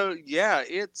 So yeah,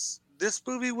 this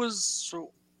movie was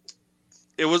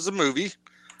a movie.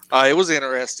 It was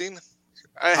interesting.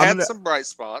 I had some bright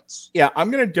spots. Yeah,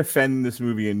 I'm going to defend this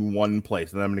movie in one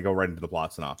place, and then I'm going to go right into the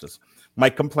plot synopsis. My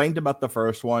complaint about the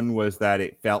first one was that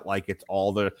it felt like it's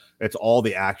all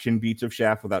the action beats of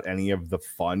Shaft without any of the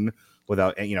fun,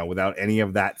 without any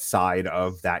of that side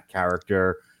of that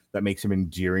character that makes him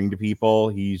endearing to people.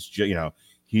 He's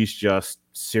just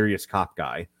serious cop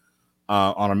guy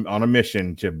on a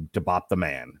mission to bop the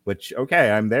man, which okay,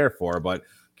 I'm there for, but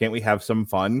can't we have some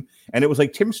fun? And it was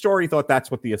like Tim Story thought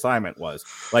that's what the assignment was.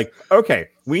 Like, okay,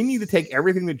 we need to take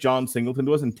everything that John Singleton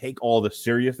does and take all the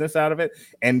seriousness out of it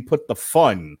and put the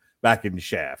fun back in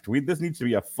Shaft. This needs to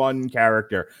be a fun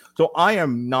character. So I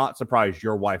am not surprised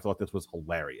your wife thought this was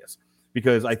hilarious,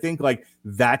 because I think like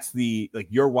that's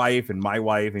your wife and my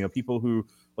wife, people who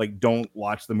like don't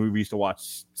watch the movies to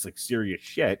watch like serious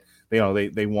shit. They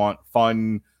want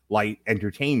fun, light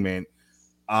entertainment.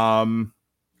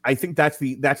 I think that's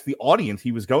the audience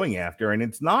he was going after, and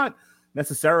it's not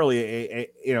necessarily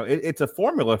it's a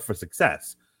formula for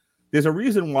success. There's a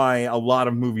reason why a lot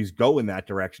of movies go in that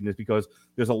direction, is because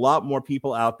there's a lot more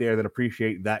people out there that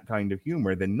appreciate that kind of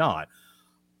humor than not.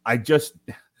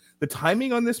 The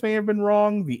timing on this may have been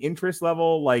wrong. The interest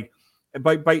level, like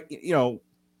by the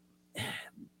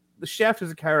Shaft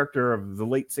is a character of the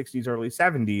late 60s, early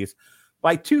 70s.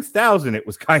 By 2000, it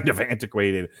was kind of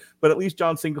antiquated, but at least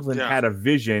John Singleton had a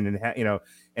vision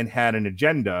and had an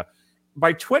agenda.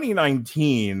 By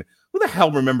 2019, who the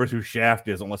hell remembers who Shaft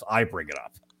is unless I bring it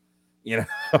up?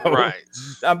 Right.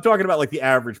 I'm talking about like the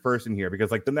average person here,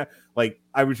 because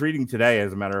I was reading today,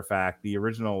 as a matter of fact, the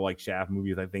original like Shaft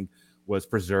movies I think was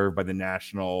preserved by the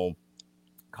National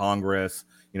Congress,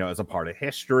 as a part of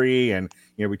history, and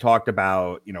we talked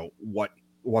about what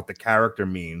the character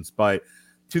means, but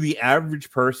to the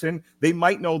average person, they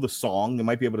might know the song. They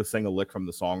might be able to sing a lick from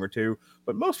the song or two,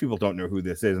 but most people don't know who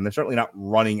this is. And they're certainly not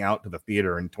running out to the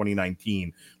theater in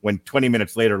 2019 when 20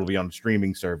 minutes later it'll be on a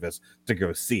streaming service to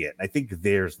go see it. I think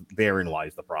therein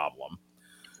lies the problem.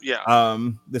 Yeah.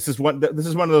 This is one of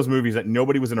those movies that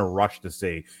nobody was in a rush to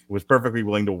see. It was perfectly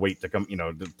willing to wait to come,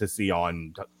 to see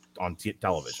on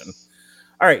television.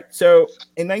 All right. So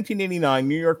in 1989,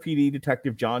 New York PD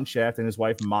detective John Shaft and his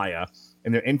wife Maya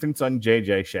and their infant son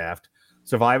JJ Shaft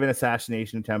survive an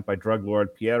assassination attempt by drug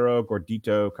lord Piero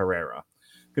Gordito Carrera.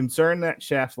 Concerned that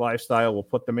Shaft's lifestyle will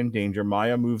put them in danger,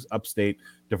 Maya moves upstate,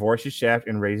 divorces Shaft,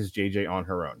 and raises JJ on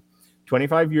her own.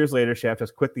 25 years later, Shaft has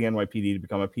quit the NYPD to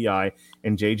become a PI,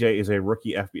 and JJ is a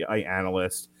rookie FBI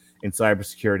analyst and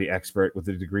cybersecurity expert with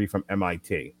a degree from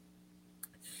MIT.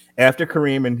 After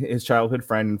Kareem, and his childhood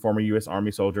friend and former U.S.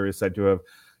 Army soldier, is said to have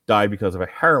died because of a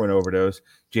heroin overdose,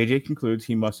 JJ concludes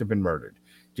he must have been murdered.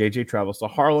 JJ travels to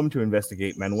Harlem to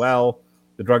investigate Manuel,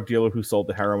 the drug dealer who sold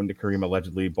the heroin to Kareem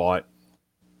allegedly bought,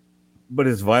 but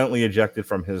is violently ejected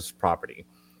from his property.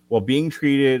 While being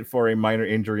treated for a minor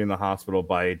injury in the hospital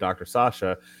by Dr.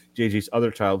 Sasha, JJ's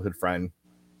other childhood friend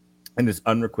and his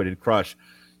unrequited crush,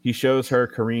 he shows her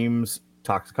Kareem's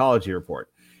toxicology report.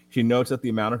 She notes that the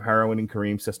amount of heroin in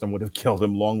Kareem's system would have killed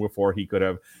him long before he could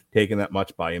have taken that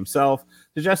much by himself,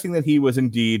 suggesting that he was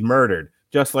indeed murdered,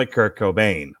 just like Kurt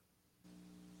Cobain.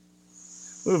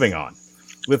 Moving on.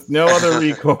 With no other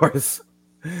recourse,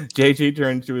 JJ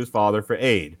turns to his father for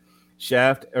aid.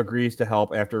 Shaft agrees to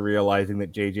help after realizing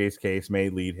that JJ's case may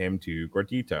lead him to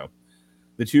Gordito.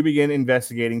 The two begin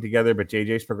investigating together, but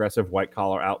JJ's progressive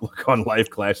white-collar outlook on life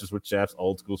clashes with Shaft's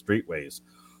old-school street ways.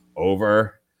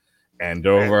 Over and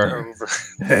over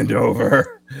and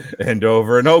over and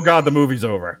over. And oh God, the movie's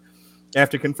over.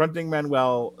 After confronting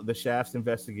Manuel, the Shafts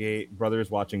investigate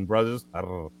Brothers Watching Brothers,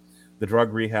 the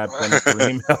drug rehab clinic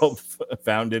Kareem helped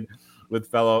founded with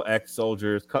fellow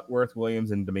ex-soldiers Cutworth, Williams,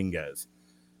 and Dominguez.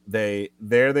 They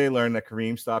learn that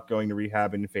Kareem stopped going to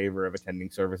rehab in favor of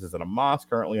attending services at a mosque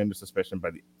currently under suspicion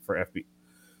by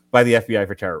the FBI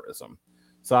for terrorism.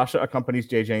 Sasha accompanies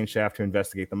JJ and Shaft to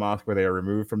investigate the mosque, where they are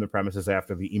removed from the premises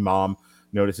after the imam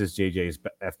notices JJ's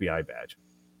FBI badge.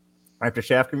 After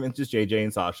Shaft convinces JJ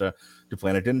and Sasha to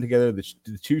plan a dinner together, the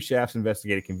two Shafts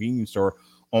investigate a convenience store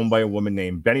owned by a woman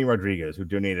named Benny Rodriguez, who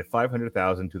donated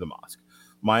 $500,000 to the mosque.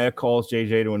 Maya calls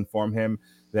JJ to inform him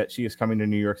that she is coming to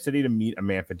New York City to meet a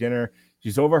man for dinner.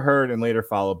 She's overheard and later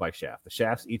followed by Shaft. The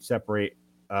Shafts each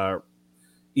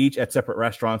at separate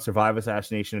restaurants survive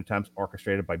assassination attempts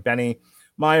orchestrated by Benny.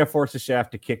 Maya forces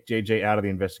Shaft to kick JJ out of the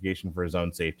investigation for his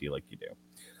own safety, like you do.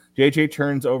 JJ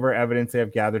turns over evidence they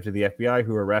have gathered to the FBI,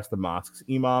 who arrest the mosque's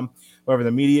imam. However,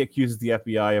 the media accuses the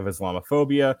FBI of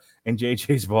Islamophobia, and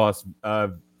JJ's boss,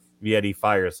 Vietti,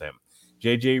 fires him.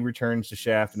 JJ returns to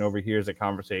Shaft and overhears a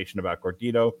conversation about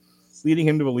Gordito, leading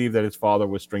him to believe that his father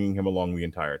was stringing him along the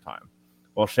entire time.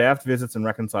 While Shaft visits and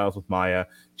reconciles with Maya,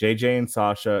 JJ and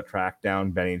Sasha track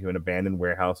down Benny to an abandoned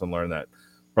warehouse and learn that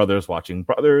Brothers Watching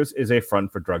Brothers is a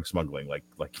front for drug smuggling. Like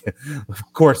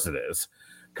of course it is.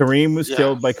 Kareem was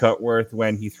killed by Cutworth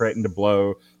when he threatened to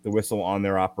blow the whistle on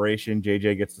their operation.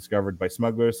 JJ gets discovered by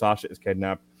smugglers. Sasha is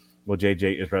kidnapped while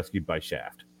JJ is rescued by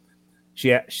Shaft.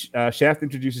 Shaft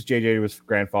introduces JJ to his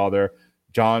grandfather,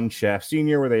 John Shaft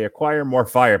Sr., where they acquire more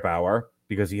firepower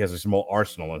because he has a small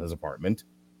arsenal in his apartment.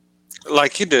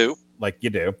 Like you do.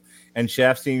 And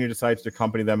Shaft Sr. decides to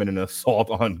accompany them in an assault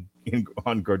on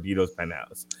Gordito's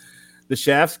penthouse. The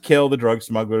Shafts kill the drug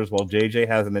smugglers while JJ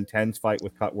has an intense fight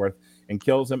with Cutworth and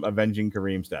kills him, avenging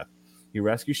Kareem's death. He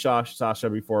rescues Sasha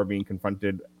before being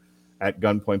confronted at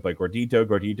gunpoint by Gordito.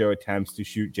 Gordito attempts to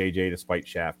shoot JJ despite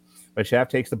Shaft, but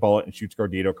Shaft takes the bullet and shoots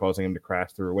Gordito, causing him to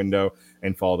crash through a window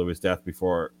and fall to his death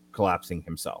before collapsing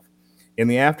himself. In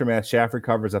the aftermath, Shaft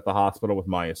recovers at the hospital with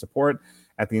Maya's support.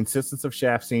 At the insistence of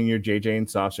Shaft Sr., JJ and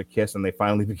Sasha kiss, and they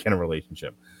finally begin a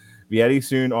relationship. Vietti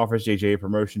soon offers JJ a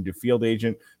promotion to field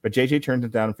agent, but JJ turns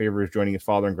it down in favor of joining his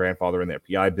father and grandfather in their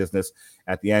PI business.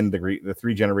 At the end, the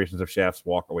three generations of Shafts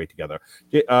walk away together.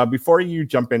 Before you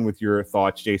jump in with your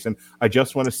thoughts, Jason, I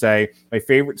just want to say my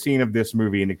favorite scene of this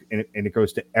movie, and it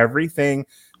goes to everything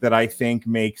that I think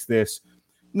makes this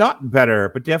not better,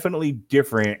 but definitely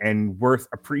different and worth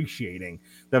appreciating.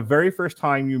 The very first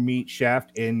time you meet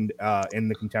Shaft in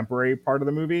the contemporary part of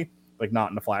the movie, like not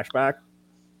in the flashback,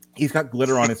 he's got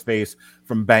glitter on his face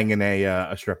from banging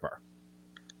a stripper.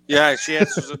 Yeah, she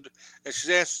answers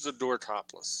the door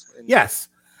topless. Yes.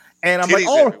 And I'm like,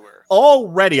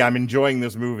 already I'm enjoying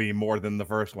this movie more than the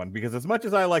first one, because as much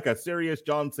as I like a serious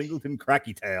John Singleton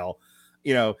cracky tale,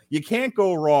 you can't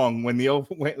go wrong when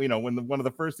one of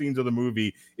the first scenes of the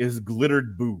movie is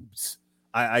glittered boobs.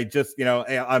 I just,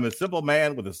 I'm a simple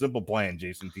man with a simple plan,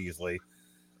 Jason Teasley.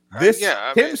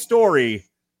 Tim Story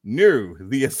knew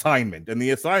the assignment, and the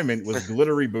assignment was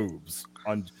glittery boobs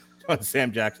on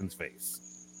Sam Jackson's face.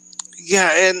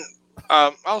 Yeah, and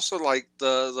also like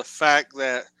the fact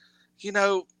that,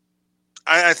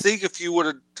 I think if you would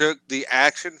have took the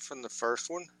action from the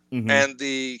first one and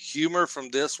the humor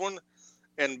from this one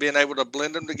and been able to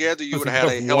blend them together, you would have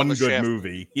had a hell of a good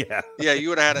movie. Yeah, you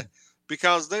would have had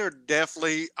because they're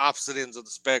definitely opposite ends of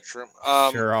the spectrum.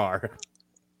 Sure are.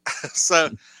 So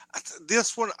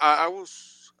this one,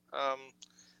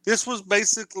 this was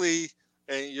basically,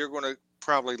 and you're going to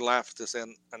probably laugh at this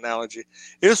analogy.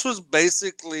 This was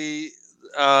basically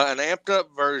an amped up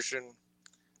version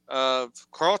of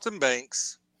Carlton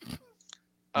Banks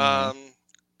going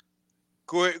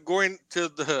to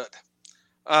the hood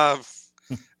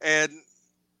and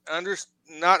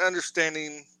not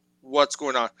understanding what's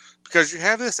going on, because you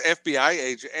have this FBI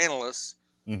agent analyst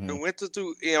who went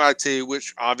through MIT,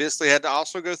 which obviously had to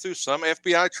also go through some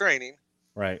FBI training.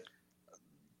 Right.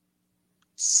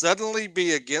 Suddenly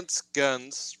be against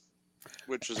guns,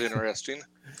 which is interesting.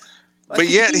 But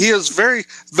yet he is very,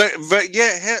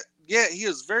 he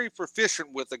is very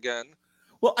proficient with a gun.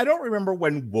 Well, I don't remember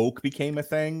when woke became a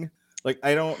thing. Like,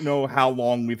 I don't know how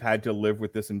long we've had to live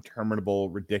with this interminable,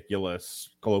 ridiculous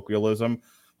colloquialism,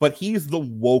 but he's the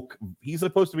woke. He's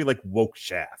supposed to be like woke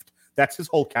Shaft. That's his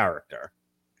whole character.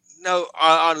 No,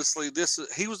 honestly,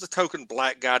 he was the token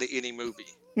black guy to any movie.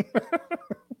 Okay.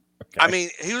 I mean,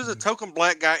 he was a token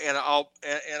black guy in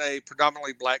a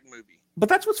predominantly black movie. But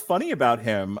that's what's funny about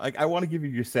him. Like, I want to give you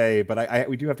your say, but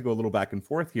we do have to go a little back and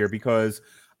forth here because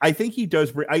I think he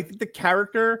does. I think the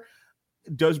character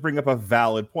does bring up a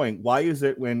valid point. Why is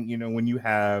it when you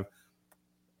have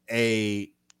a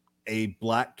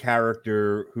black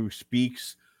character who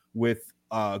speaks with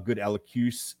good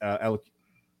elocution?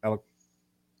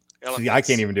 See, I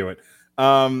can't even do it.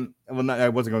 Well, I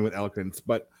wasn't going with eloquence,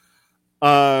 but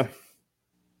that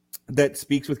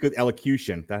speaks with good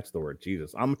elocution. That's the word.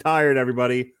 Jesus, I'm tired,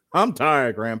 everybody. I'm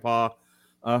tired, Grandpa.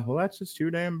 Well, that's just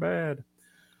too damn bad.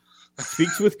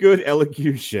 Speaks with good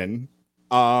elocution.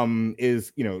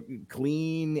 Is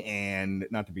clean and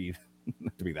not to be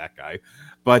that guy,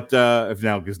 but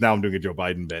because now I'm doing a Joe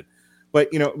Biden bit. But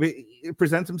it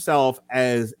presents himself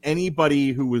as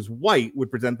anybody who is white would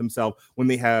present themselves when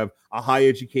they have a high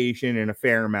education and a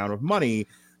fair amount of money.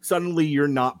 Suddenly, you're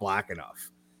not black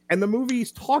enough, and the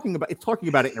movie's talking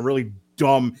about it in a really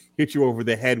dumb, hit you over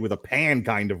the head with a pan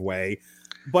kind of way.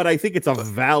 But I think it's a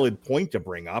valid point to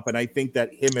bring up, and I think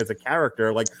that him as a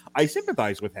character, like I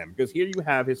sympathize with him because here you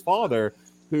have his father,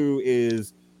 who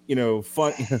is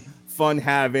fun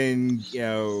having,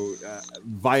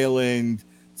 violent,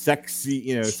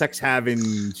 sexy, sex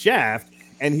having Shaft,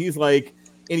 and he's like,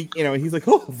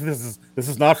 oh, this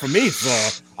is not for me,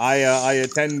 sir. I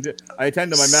attend to my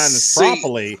madness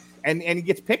properly, and he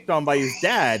gets picked on by his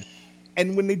dad.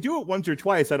 And when they do it once or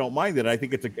twice, I don't mind it. I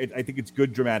think it's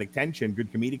good dramatic tension, good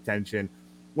comedic tension.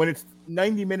 When it's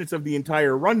 90 minutes of the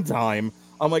entire runtime,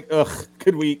 I'm like, ugh,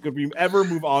 could we ever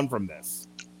move on from this?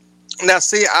 Now,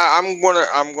 see, I'm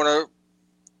gonna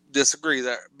disagree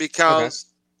there because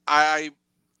I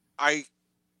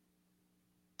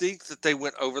think that they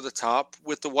went over the top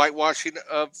with the whitewashing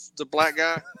of the black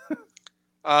guy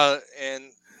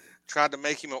and tried to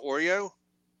make him an Oreo.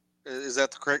 Is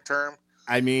that the correct term?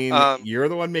 I mean, you're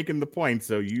the one making the point,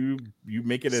 so you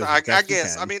make it as I best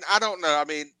guess. You can. I mean, I don't know. I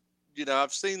mean,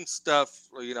 I've seen stuff.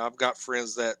 I've got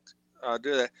friends that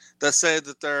do that say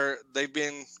that they've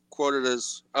been quoted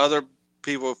as other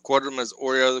people have quoted them as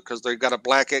Oreo because they've got a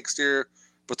black exterior,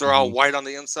 but they're all white on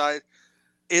the inside.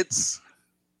 It's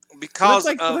because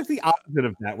it's like the opposite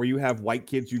of that, where you have white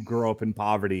kids who grow up in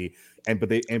poverty, but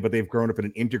they've grown up in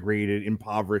an integrated,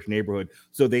 impoverished neighborhood,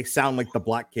 so they sound like the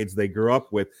black kids they grew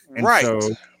up with, and right.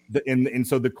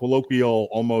 So the colloquial,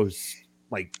 almost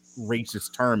like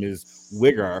racist term is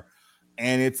wigger,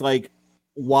 and it's like,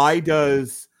 why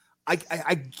does I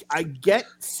get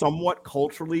somewhat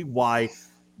culturally why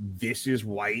this is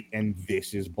white and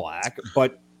this is black,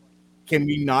 but can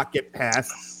we not get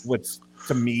past what's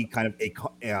to me kind of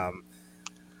a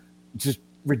just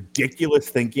ridiculous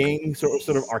thinking, sort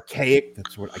of archaic.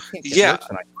 That's what I can't get words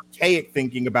tonight. Archaic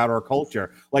thinking about our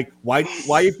culture. Like, why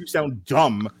if you sound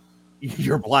dumb,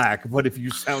 you're black, but if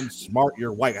you sound smart,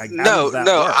 you're white. Like, no,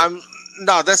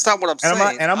 that's not what I'm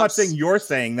saying. I'm not saying you're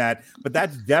saying that, but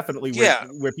that's definitely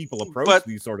where people approach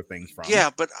these sort of things from. Yeah,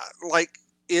 but like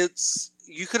you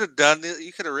could have done it.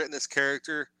 You could have written this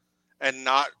character and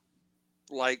not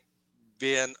like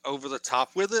been over the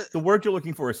top with it. The word you're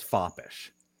looking for is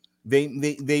foppish.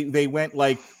 They went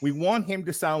like, we want him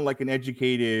to sound like an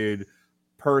educated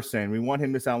person. We want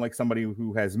him to sound like somebody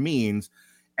who has means,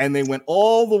 and they went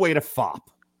all the way to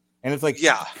fop. And it's like,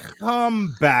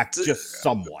 come back just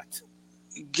somewhat.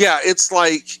 Yeah, it's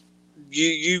like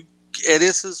you and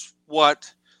this is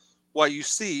what you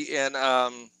see in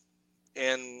a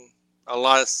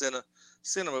lot of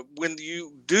cinema when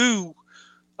you do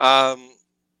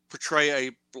portray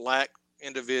a black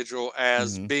individual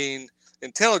as being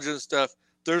intelligent and stuff.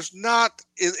 There's not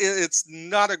it's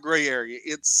not a gray area.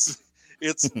 It's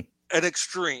an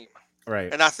extreme,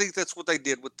 right? And I think that's what they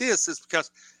did with this is because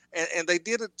and they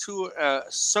did it to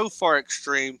so far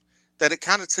extreme that it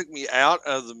kind of took me out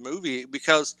of the movie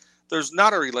because there's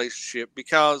not a relationship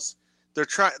because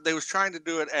they was trying to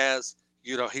do it as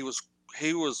he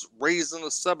was raised in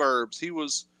the suburbs. He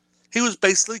was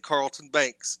basically Carlton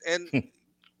Banks, and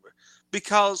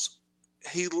because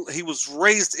he was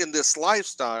raised in this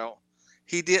lifestyle,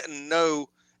 he didn't know.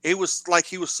 It was like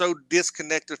he was so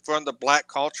disconnected from the black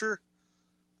culture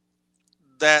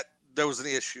that there was an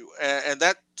issue, and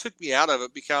that took me out of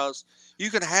it because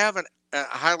you could have a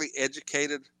highly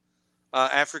educated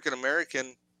African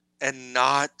American and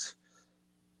not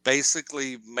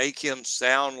basically make him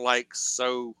sound like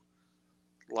so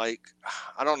like,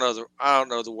 I don't know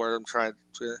the word I'm trying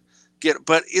to get,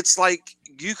 but it's like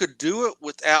you could do it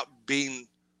without being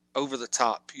over the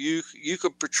top. You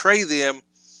could portray them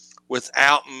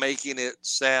without making it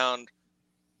sound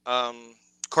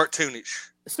cartoonish.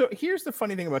 So here's the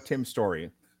funny thing about Tim's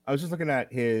story. I was just looking at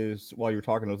while you were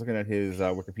talking, I was looking at his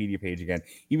Wikipedia page again.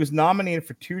 He was nominated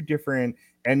for 2 different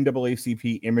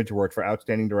NAACP Image Awards for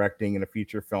Outstanding Directing in a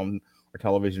Feature Film or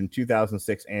Television in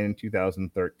 2006 and in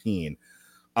 2013.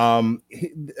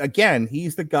 Again,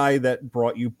 he's the guy that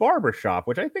brought you Barbershop,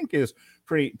 which I think is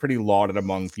pretty lauded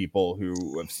among people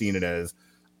who have seen it as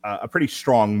a pretty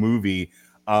strong movie,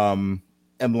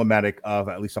 emblematic of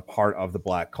at least a part of the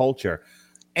Black culture.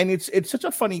 And it's such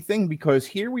a funny thing because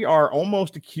here we are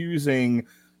almost accusing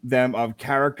them of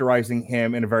characterizing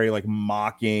him in a very like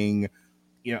mocking,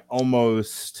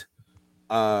 almost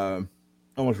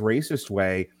racist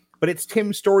way. But it's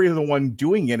Tim Story the one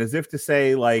doing it, as if to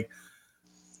say, like,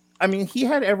 I mean, he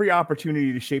had every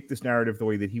opportunity to shape this narrative the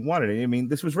way that he wanted it. I mean,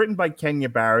 this was written by Kenya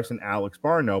Barris and Alex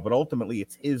Barno, but ultimately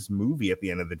it's his movie at the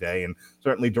end of the day. And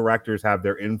certainly directors have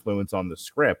their influence on the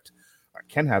script, or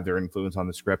can have their influence on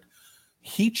the script.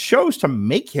 He chose to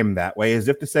make him that way, as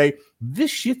if to say,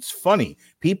 this shit's funny.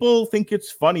 People think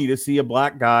it's funny to see a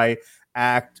Black guy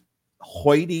act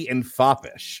hoity and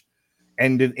foppish,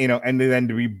 and then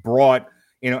to be brought,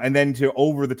 and then to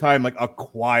over the time like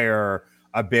acquire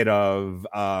a bit of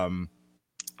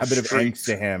angst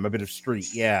to him, a bit of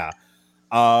street, yeah.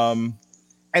 And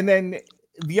then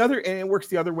it works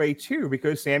the other way too,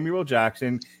 because Samuel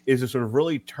Jackson is a sort of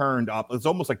really turned up. It's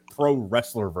almost like pro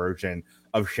wrestler version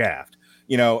of Shaft.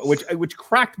 Which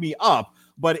cracked me up,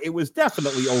 but it was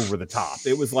definitely over the top.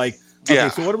 It was like, okay, yeah.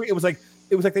 So it was like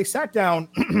they sat down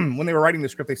when they were writing the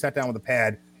script, they sat down with a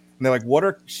pad and they're like, what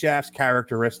are Shaft's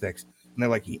characteristics? And they're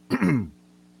like,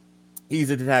 he's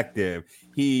a detective.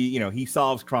 He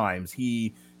solves crimes.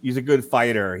 He's a good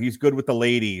fighter. He's good with the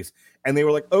ladies. And they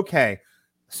were like, okay,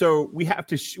 so we have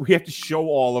to show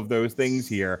all of those things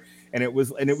here. And it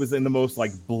was in the most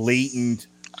like blatant,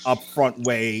 upfront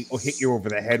way, or hit you over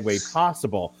the head way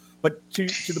possible. But to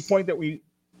the point that we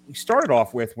started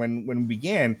off with when we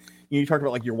began, you talked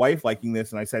about like your wife liking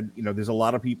this, and I said, there's a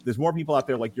lot of people, there's more people out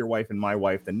there like your wife and my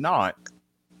wife than not,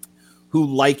 who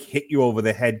like hit you over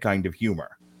the head kind of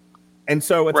humor. And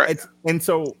so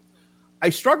so I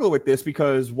struggle with this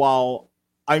because while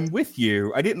I'm with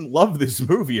you, I didn't love this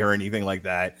movie or anything like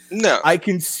that. No, I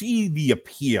can see the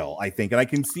appeal, I think, and I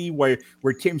can see where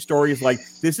Tim's story is like,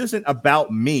 this isn't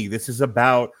about me. This is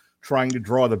about trying to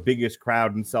draw the biggest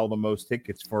crowd and sell the most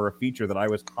tickets for a feature that I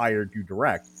was hired to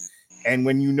direct. And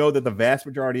when you know that the vast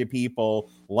majority of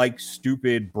people like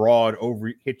stupid, broad,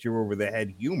 hit you over the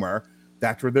head humor,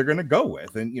 that's where they're going to go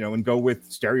with, and go with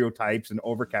stereotypes and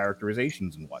over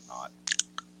characterizations and whatnot.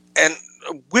 And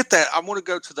with that, I want to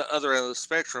go to the other end of the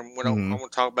spectrum when I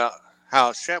want to talk about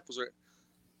how Shaft was written.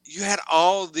 You had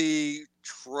all the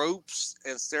tropes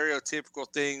and stereotypical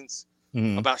things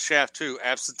about Shaft too.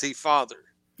 Absentee father.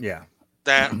 Yeah.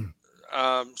 That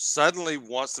suddenly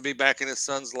wants to be back in his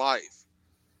son's life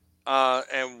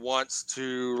and wants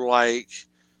to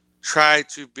try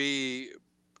to be.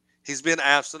 He's been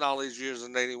absent all these years,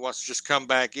 and then he wants to just come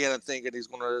back in and thinking he's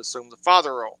going to assume the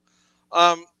father role.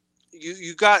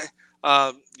 You got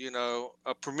a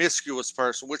promiscuous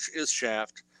person, which is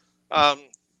Shaft.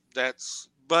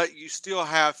 But you still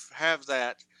have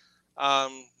that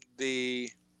the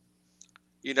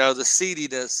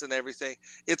seediness and everything.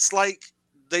 It's like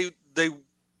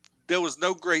there was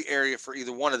no gray area for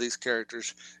either one of these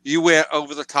characters. You went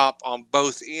over the top on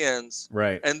both ends,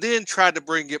 right? And then tried to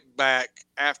bring it back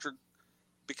after,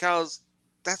 because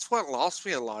that's what lost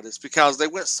me a lot, is because they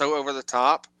went so over the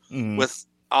top with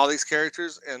all these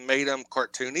characters and made them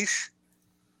cartoonish.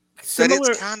 That it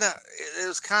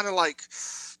was kind of like,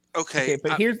 okay,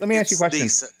 but let me ask you a question.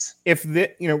 Decent. If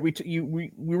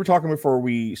we were talking before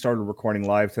we started recording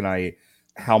live tonight,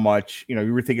 how much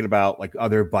we were thinking about like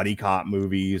other buddy cop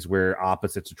movies where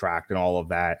opposites attract and all of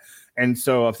that, and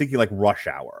so I'm thinking like Rush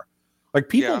Hour. Like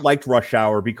people liked Rush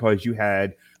Hour because you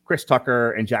had Chris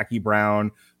Tucker and Jackie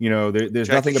Brown. There's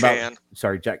Jackie nothing Chan.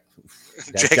 about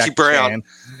Jackie Brown.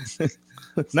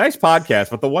 Nice podcast,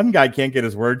 but the one guy can't get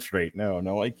his word straight.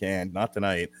 No, I can't. Not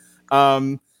tonight.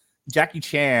 Jackie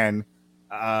Chan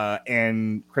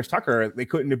and Chris Tucker, they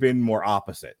couldn't have been more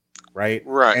opposite, right?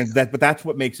 Right. But that's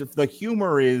what makes it. The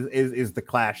humor is the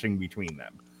clashing between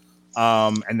them,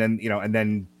 and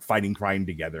then fighting crime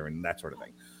together and that sort of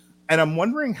thing. And I'm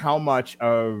wondering how much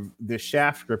of the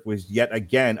Shaft script was yet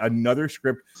again another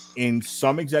script in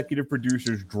some executive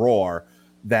producer's drawer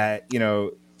that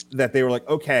that they were like,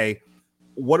 okay,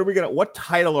 what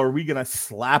title are we gonna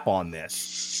slap on this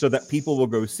so that people will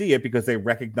go see it because they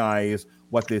recognize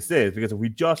what this is? Because if we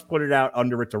just put it out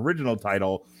under its original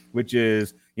title, which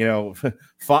is, you know,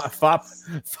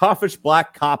 Foppish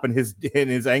Black Cop and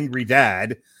his angry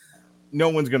dad, no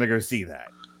one's gonna go see that.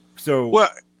 So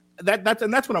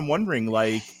that's what I'm wondering,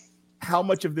 like, how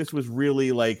much of this was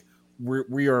really like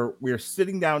we are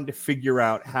sitting down to figure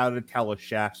out how to tell a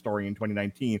Shaft story in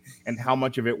 2019, and how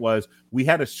much of it was we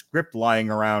had a script lying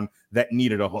around that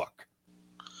needed a hook.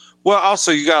 Well,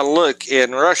 also you got to look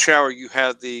in Rush Hour. You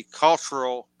have the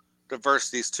cultural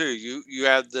diversities too. You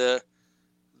have the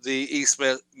East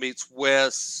meets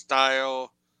West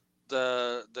style,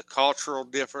 the cultural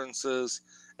differences,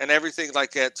 and everything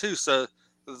like that too. So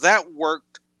that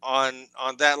worked on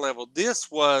that level. This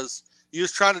was. You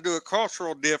was trying to do a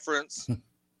cultural difference in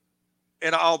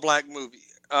an all-black movie,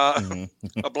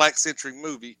 a Black-centric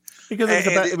movie. Because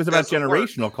it was about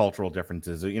generational cultural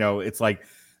differences. You know, it's like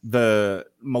the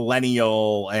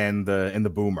millennial and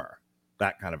the boomer,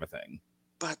 that kind of a thing.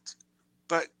 But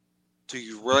do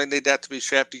you really need that to be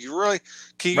Shaft? Do you really?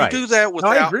 Can you do that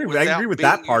without? No, I agree with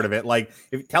that part of it. Like,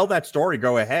 if you tell that story,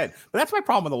 go ahead. But that's my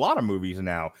problem with a lot of movies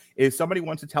now. Is somebody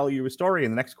wants to tell you a story,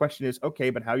 and the next question is, okay,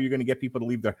 but how are you going to get people to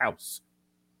leave their house?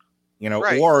 You know,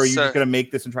 or are you just going to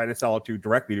make this and try to sell it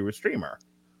directly to a streamer?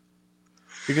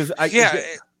 Because look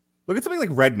at something like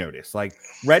Red Notice. Like,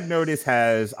 Red Notice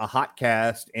has a hot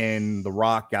cast in The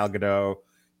Rock, Gal Gadot,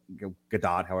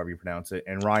 however you pronounce it,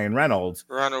 and Ryan Reynolds.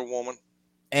 Runner Woman.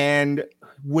 And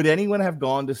would anyone have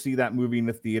gone to see that movie in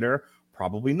the theater?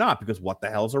 Probably not, because what the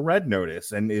hell's a Red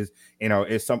Notice? And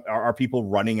are people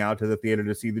running out to the theater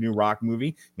to see the new Rock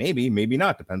movie? Maybe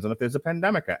not. Depends on if there's a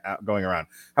pandemic going around.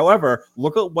 However,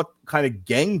 look at what kind of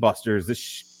gangbusters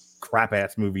this crap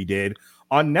ass movie did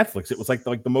on Netflix. It was like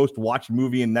the most watched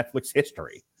movie in Netflix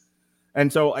history. And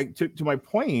so, to my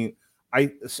point,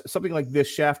 something like this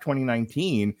Shaft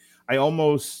 2019, I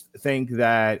almost think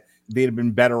that they'd have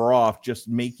been better off just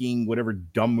making whatever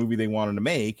dumb movie they wanted to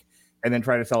make and then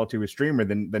try to sell it to a streamer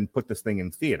than put this thing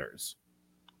in theaters.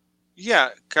 Yeah,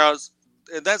 because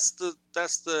that's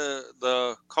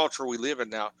the culture we live in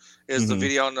now, is the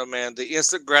video on demand, the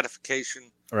instant gratification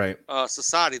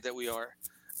society that we are.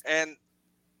 And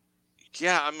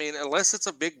yeah, I mean, unless it's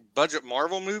a big budget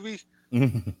Marvel movie,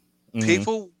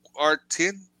 people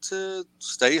tend to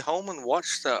stay home and watch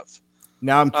stuff.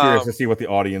 Now I'm curious to see what the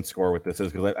audience score with this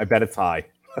is, because I bet it's high.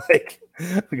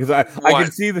 Because I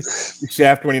can see the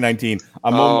Shaft 2019.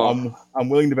 I'm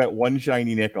willing to bet one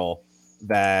shiny nickel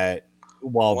that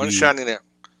we'll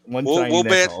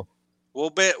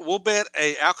bet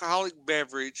a alcoholic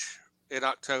beverage in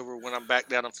October when I'm back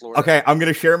down in Florida. Okay, I'm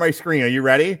gonna share my screen. Are you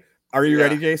ready? Are you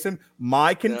ready, Jason?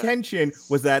 My contention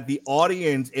was that the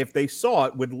audience, if they saw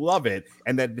it, would love it,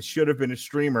 and that this should have been a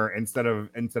streamer instead of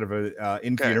a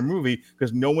in-theater movie,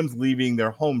 because no one's leaving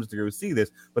their homes to go see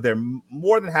this, but they're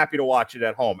more than happy to watch it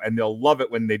at home, and they'll love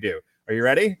it when they do. Are you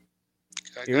ready?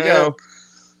 Here we go.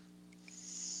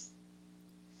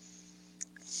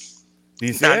 Do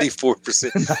you see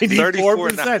 94%.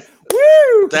 94%.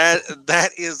 Woo!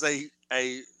 That is a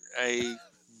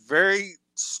very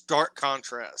stark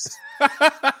contrast.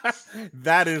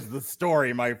 That is the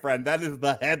story, my friend. That is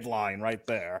the headline right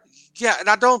there. Yeah, and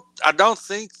I don't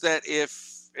think that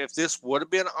if this would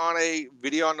have been on a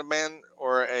video on demand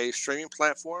or a streaming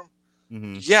platform,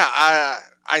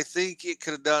 I think it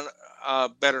could have done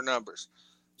better numbers.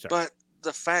 Sure. But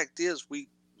the fact is, and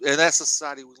that's the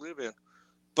society we live in.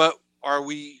 But are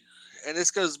we? And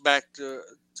this goes back to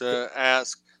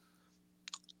ask,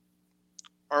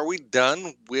 are we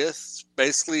done with,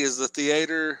 basically, is the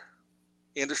theater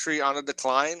industry on a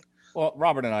decline? Well,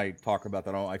 Robert and I talk about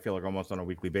that, I feel like, almost on a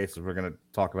weekly basis. We're going to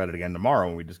talk about it again tomorrow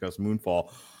when we discuss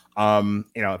Moonfall.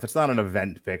 If it's not an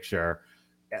event picture,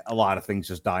 a lot of things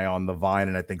just die on the vine.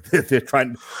 And I think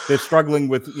they're struggling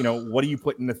with, what do you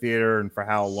put in the theater and for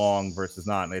how long versus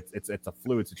not. And it's a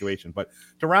fluid situation. But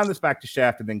to round this back to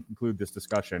Shaft and then conclude this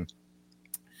discussion,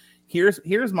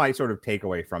 here's my sort of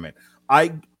takeaway from it.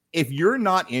 If you're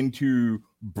not into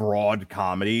broad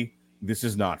comedy, this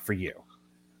is not for you.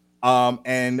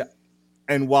 And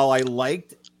while I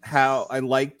liked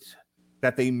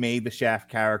that they made the Shaft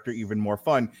character even more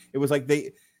fun, it was like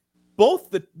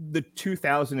both the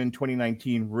 2000 and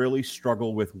 2019 really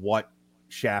struggle with what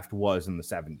Shaft was in the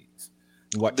 70s.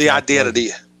 What the Shaft identity.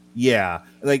 Was. Yeah,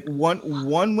 like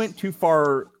one went too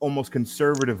far, almost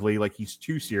conservatively, like he's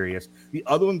too serious. The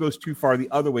other one goes too far the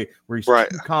other way, where he's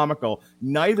too comical.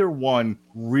 Neither one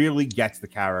really gets the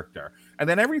character. And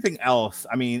then everything else,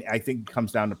 I mean, I think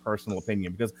comes down to personal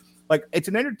opinion, because like it's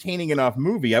an entertaining enough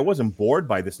movie. I wasn't bored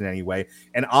by this in any way,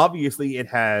 and obviously it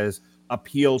has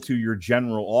appeal to your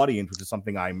general audience, which is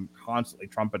something I'm constantly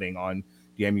trumpeting on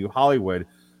DMU Hollywood.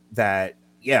 That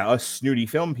us snooty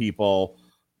film people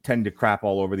tend to crap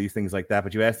all over these things like that,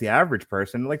 but you ask the average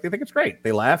person, like they think it's great.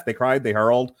 They laughed, they cried, they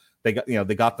hurled, they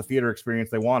got the theater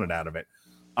experience they wanted out of it.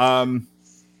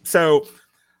 So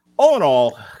all in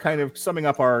all, kind of summing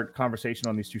up our conversation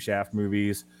on these two Shaft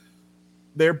movies,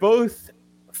 they're both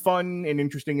fun and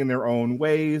interesting in their own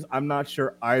ways. I'm not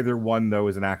sure either one, though,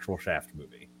 is an actual Shaft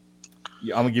movie. I'm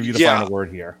gonna give you the final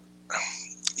word here.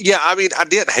 Yeah, I mean, I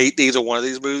didn't hate either one of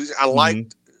these movies. I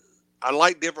liked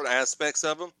different aspects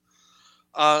of them.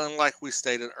 And like we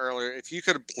stated earlier, if you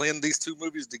could blend these two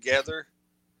movies together,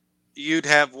 you'd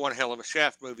have one hell of a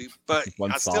Shaft movie. But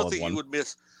I still think you would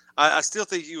miss. I still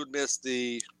think you would miss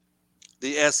the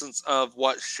essence of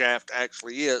what Shaft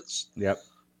actually is. Yep.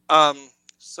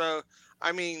 So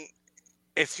I mean,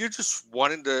 if you're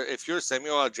a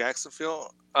Samuel L. Jackson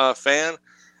fan,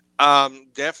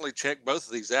 definitely check both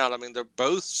of these out. I mean, they're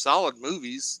both solid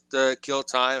movies to kill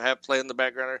time, have play in the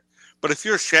background. But if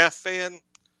you're a Shaft fan,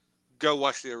 go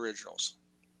watch the originals.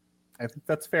 I think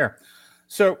that's fair.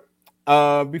 So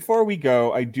before we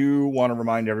go, I do want to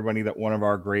remind everybody that one of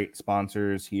our great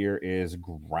sponsors here is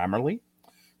Grammarly.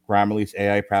 Grammarly's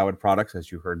AI-powered products,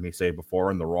 as you heard me say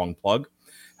before in the wrong plug,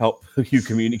 help you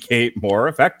communicate more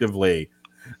effectively.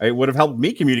 It would have helped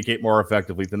me communicate more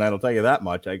effectively tonight, I'll tell you that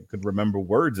much. I could remember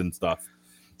words and stuff.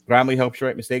 Grammarly helps you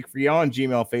write mistake-free on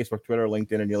Gmail, Facebook, Twitter,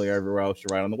 LinkedIn, and nearly everywhere else you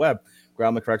write on the web.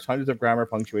 Grammarly corrects hundreds of grammar,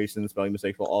 punctuation, and spelling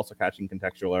mistakes while also catching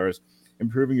contextual errors,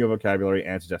 improving your vocabulary,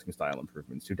 and suggesting style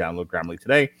improvements. To download Grammarly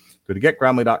today, go to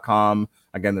getgrammarly.com.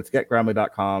 Again, that's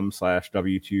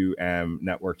getgrammarly.com/W2M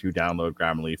network to download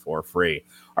Grammarly for free.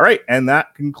 All right, and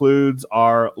that concludes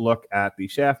our look at the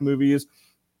Shaft movies.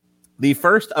 The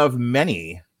first of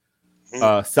many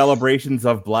celebrations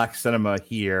of Black cinema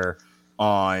here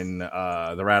on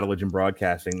the Rattlegion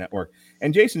Broadcasting Network.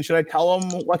 And Jason, should I tell them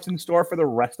what's in store for the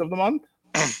rest of the month?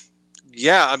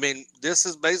 Yeah, I mean, this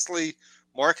is basically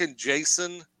Mark and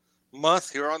Jason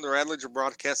month here on the Rattlegion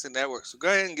Broadcasting Network. So go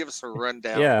ahead and give us a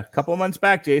rundown. Yeah, a couple of months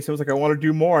back, Jason was like, I want to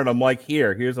do more. And I'm like,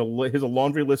 here's a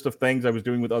laundry list of things I was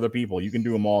doing with other people. You can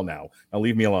do them all now. Now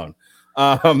leave me alone.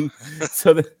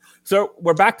 So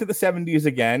we're back to the 70s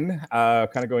again, kind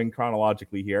of going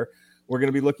chronologically here. We're going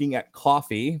to be looking at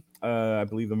Coffee, I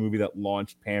believe the movie that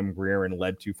launched Pam Grier and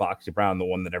led to Foxy Brown, the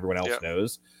one that everyone else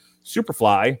knows,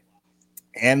 Superfly,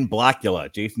 and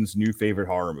Blackula, Jason's new favorite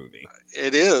horror movie.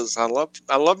 It is. I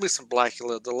love me some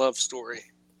Blackula, the love story.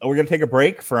 We're going to take a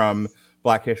break from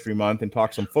Black History Month and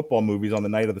talk some football movies on the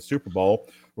night of the Super Bowl.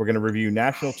 We're going to review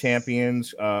National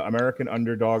Champions, American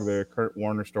Underdog, the Kurt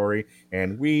Warner story,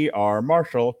 and We Are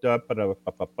Marshall. And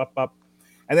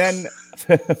then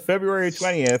February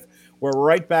 20th, we're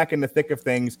right back in the thick of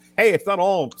things. Hey, it's not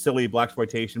all silly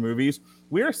blaxploitation movies.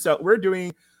 We're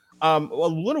doing a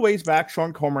little ways back.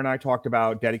 Sean Comer and I talked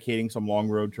about dedicating some Long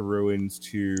Road to Ruins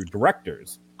to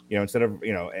directors. Instead of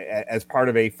as part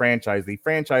of a franchise, the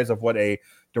franchise of what a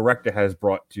director has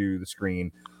brought to the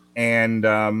screen, and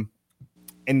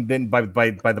then by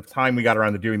the time we got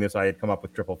around to doing this, I had come up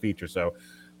with triple feature. So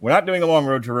we're not doing a Long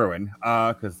Road to Ruin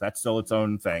because that's still its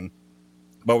own thing.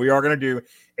 But we are going to do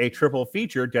a triple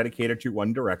feature dedicated to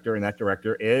one director, and that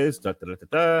director is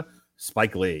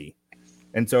Spike Lee.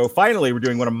 And so finally, we're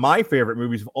doing one of my favorite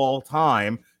movies of all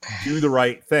time, Do the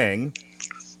Right Thing.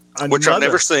 Which I've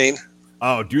never seen.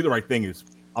 Oh, Do the Right Thing is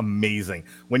amazing.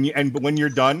 When you're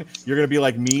done, you're going to be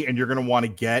like me, and you're going to want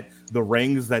to get the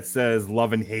rings that says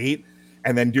love and hate,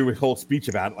 and then do a whole speech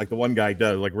about it, like the one guy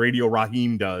does, like Radio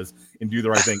Raheem does, and Do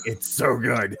the Right Thing. It's so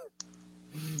good.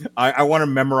 I want to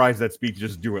memorize that speech,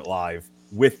 just do it live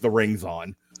with the rings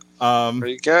on. There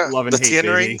you go. Love and the hate,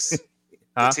 10 rings.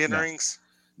 Huh? The 10 rings.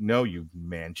 No, you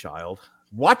man child.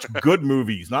 Watch good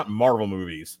movies, not Marvel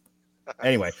movies.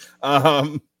 Anyway,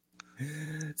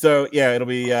 so yeah, it'll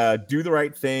be Do the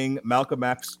Right Thing, Malcolm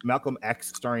X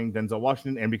starring Denzel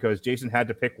Washington, and because Jason had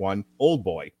to pick one, Old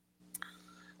Boy.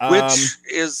 Which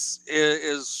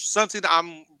is something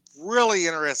I'm really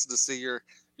interested to see your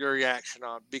reaction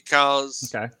on,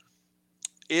 because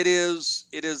it's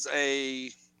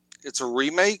a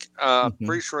remake.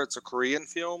 Pretty sure it's a Korean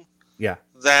film. Yeah.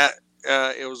 That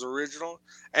it was original,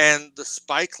 and the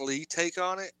Spike Lee take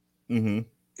on it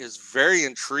is very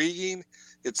intriguing.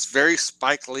 It's very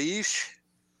Spike Lee-ish.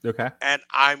 Okay. And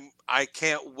I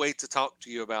can't wait to talk to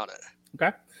you about it.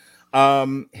 Okay.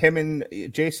 Him and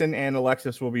Jason and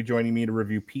Alexis will be joining me to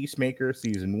review Peacemaker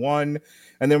season 1,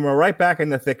 and then we're right back in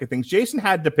the thick of things. Jason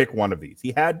had to pick one of these.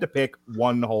 He had to pick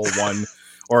one whole one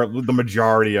or the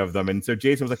majority of them. And so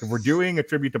Jason was like, if we're doing a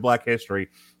tribute to Black history,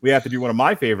 we have to do one of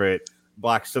my favorite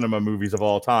Black cinema movies of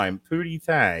all time, Pootie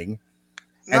Tang.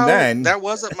 No, and then that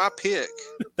wasn't my pick.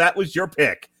 That was your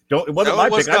pick. It wasn't my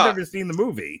pick. I've never seen the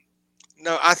movie.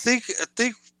 No, I think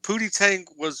Pootie Tang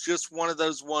was just one of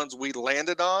those ones we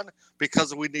landed on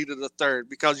because we needed a third.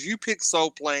 Because you picked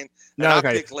Soul Plane. No,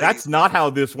 okay, that's not how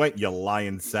this went. You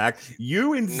lying sack.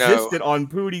 You insisted on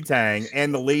Pootie Tang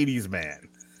and the Ladies' Man,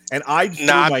 and I threw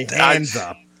my hands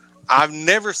up. I've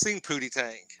never seen Pootie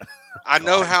Tang. I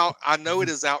know it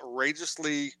is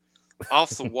outrageously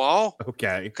off the wall.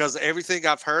 Okay, because everything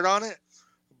I've heard on it.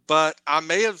 But I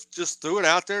may have just threw it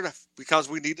out there because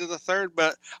we needed a third.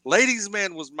 But Ladies'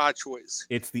 Man was my choice.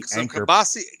 It's the anchor.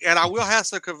 And I will have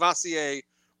some Cavassier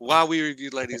while we review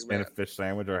Ladies' Man. And a fish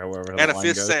sandwich or however. And a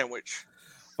fish sandwich.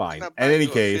 Fine. In any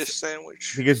case, fish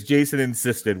sandwich. Because Jason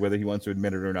insisted, whether he wants to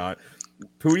admit it or not,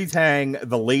 Pootie Tang,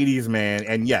 the Ladies' Man,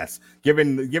 and yes,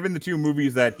 given the two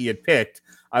movies that he had picked,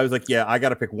 I was like, yeah, I got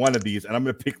to pick one of these, and I'm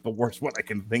going to pick the worst one I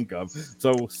can think of.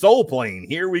 So Soul Plane,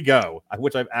 here we go,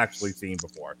 which I've actually seen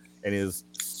before, and is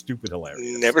stupid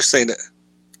hilarious. Never seen it.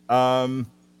 In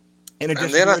addition,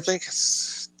 and then I think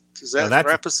does that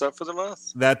wrap us up for the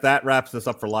month? That wraps us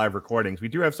up for live recordings. We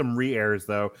do have some re-airs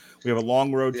though. We have a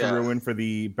Long Road to Ruin for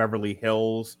the Beverly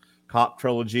Hills Cop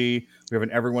trilogy. We have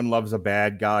an Everyone Loves a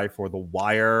Bad Guy for The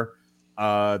Wire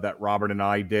that Robert and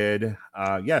I did.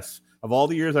 Yes. Of all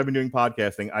the years I've been doing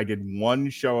podcasting, I did one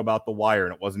show about The Wire,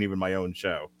 and it wasn't even my own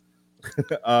show.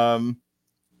 And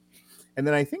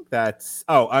then I think that's...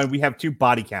 we have 2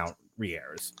 Body Count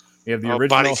re-airs. We have the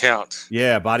original... Body Count.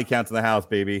 Yeah, Body Count's in the house,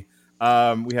 baby.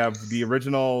 We have the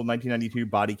original 1992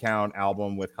 Body Count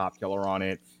album with Cop Killer on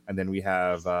it, and then we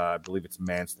have, I believe it's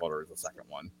Manslaughter is the second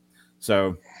one.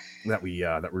 So that we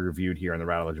reviewed here on the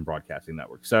Rattle Legend Broadcasting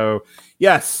Network. So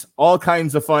yes, all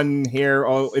kinds of fun here.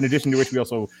 In addition to which we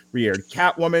also re-aired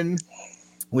Catwoman,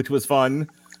 which was fun.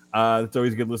 It's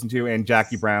always good to listen to, and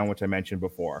Jackie Brown, which I mentioned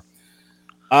before.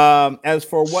 As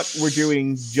for what we're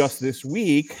doing just this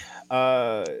week,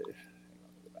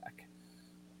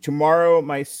 tomorrow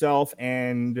myself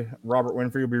and Robert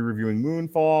Winfrey will be reviewing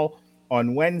Moonfall.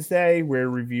 On Wednesday, we're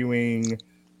reviewing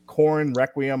Korn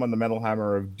Requiem on the Metal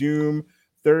Hammer of Doom.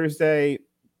 Thursday,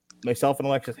 myself and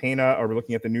Alexis Haina are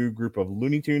looking at the new group of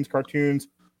Looney Tunes cartoons.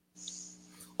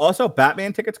 Also,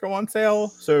 Batman tickets go on sale.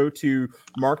 So to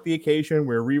mark the occasion,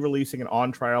 we're re-releasing an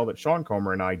on trial that Sean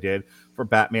Comer and I did for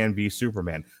Batman v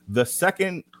Superman. The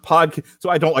second podcast. So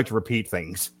I don't like to repeat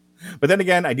things. But then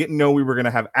again, I didn't know we were going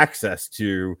to have access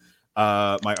to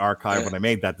my archive when I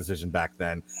made that decision back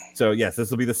then. So yes, this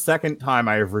will be the second time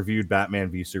I have reviewed Batman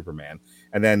v Superman.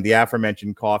 And then the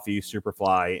aforementioned Coffee,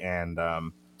 Superfly, and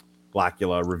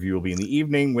Blackula review will be in the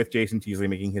evening with Jason Teasley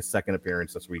making his second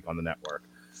appearance this week on the network.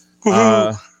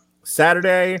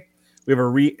 Saturday,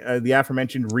 we have the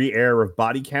aforementioned re-air of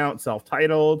Body Count,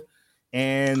 self-titled,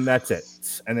 and that's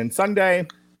it. And then Sunday,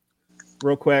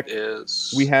 real quick,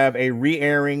 we have a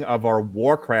re-airing of our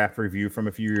Warcraft review from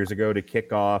a few years ago to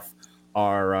kick off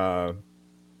our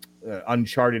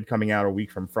Uncharted coming out a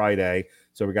week from Friday.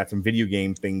 So we got some video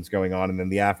game things going on, and then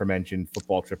the aforementioned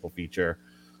football triple feature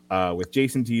with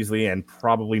Jason Teasley and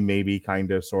probably maybe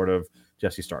kind of sort of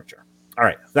Jesse Starcher. All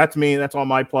right, that's me. That's all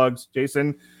my plugs.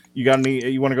 Jason, you got any?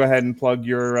 You want to go ahead and plug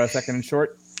your second and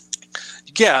short?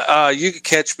 Yeah, you can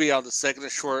catch me on the Second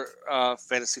and Short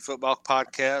Fantasy Football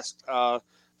podcast.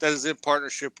 That is in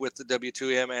partnership with the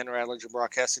W2M and Rattle Legend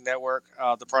Broadcasting Network.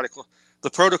 The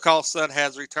Protocol Son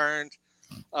has returned,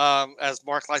 as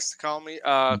Mark likes to call me.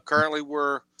 Currently,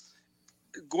 we're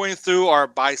going through our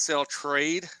buy-sell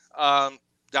trade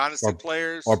dynasty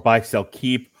players. Or buy-sell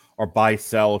keep. Or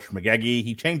buy-sell Schmagegi.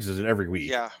 He changes it every week.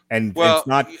 Yeah. And it's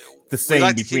not the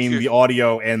same between the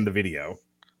audio and the video.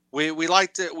 We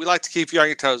like to keep you on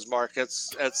your toes, Mark.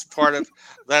 That's part of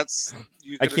that's.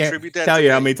 You can I can't tell you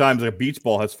how many times a beach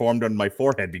ball has formed on my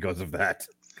forehead because of that.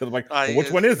 Because I'm like,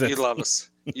 which one is it? You love us.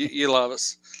 you love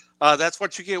us. That's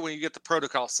what you get when you get the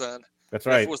Protocol Son. That's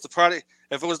right. If it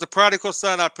was the Prodigal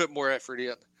Son, I'd put more effort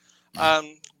in.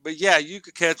 But yeah, you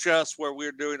could catch us where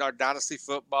we're doing our dynasty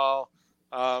football,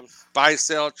 buy,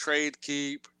 sell, trade,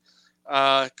 keep,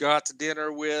 go out to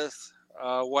dinner with.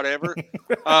 Whatever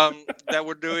that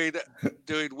we're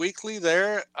doing weekly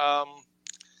there. And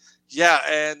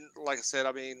like I said,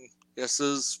 I mean, this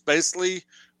is basically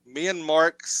me and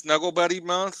Mark Snuggle Buddy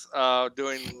month,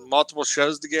 doing multiple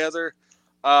shows together,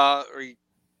 covering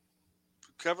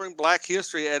Black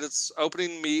history, and it's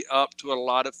opening me up to a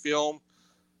lot of film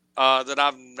that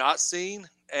I've not seen,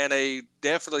 and a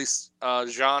definitely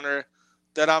genre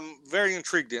that I'm very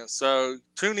intrigued in. So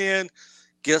tune in,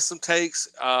 get some takes.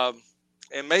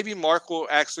 And maybe Mark will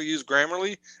actually use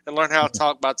Grammarly and learn how to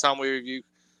talk by the time we review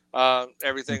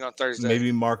everything on Thursday.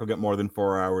 Maybe Mark will get more than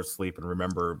 4 hours sleep and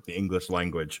remember the English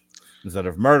language instead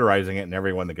of murderizing it and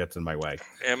everyone that gets in my way.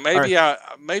 And maybe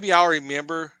I'll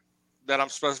remember that I'm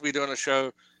supposed to be doing a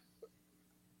show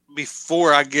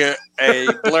before I get a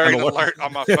blaring alert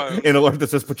on my phone. An alert that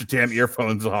says, put your damn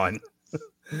earphones on.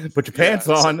 Put your pants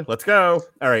on. Let's go.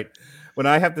 All right. When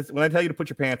I tell you to put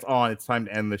your pants on, it's time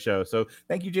to end the show. So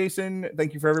thank you, Jason.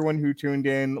 Thank you for everyone who tuned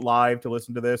in live to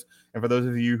listen to this. And for those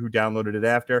of you who downloaded it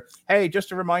after, hey,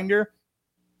 just a reminder,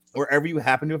 wherever you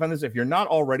happen to find this, if you're not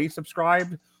already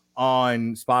subscribed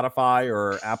on Spotify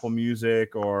or Apple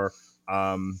Music or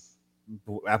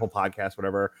Apple Podcasts,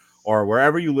 whatever, or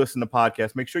wherever you listen to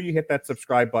podcasts, make sure you hit that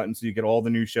subscribe button so you get all the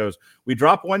new shows. We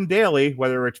drop one daily,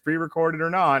 whether it's pre-recorded or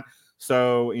not.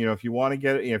 So, if you want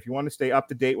to if you want to stay up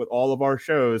to date with all of our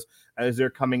shows as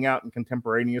they're coming out and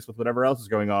contemporaneous with whatever else is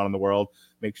going on in the world,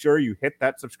 make sure you hit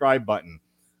that subscribe button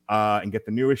and get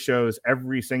the newest shows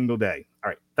every single day. All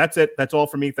right. That's it. That's all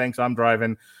for me. Thanks. I'm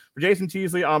driving. For Jason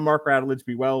Teasley, I'm Mark Radulich.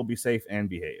 Be well, be safe, and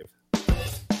behave.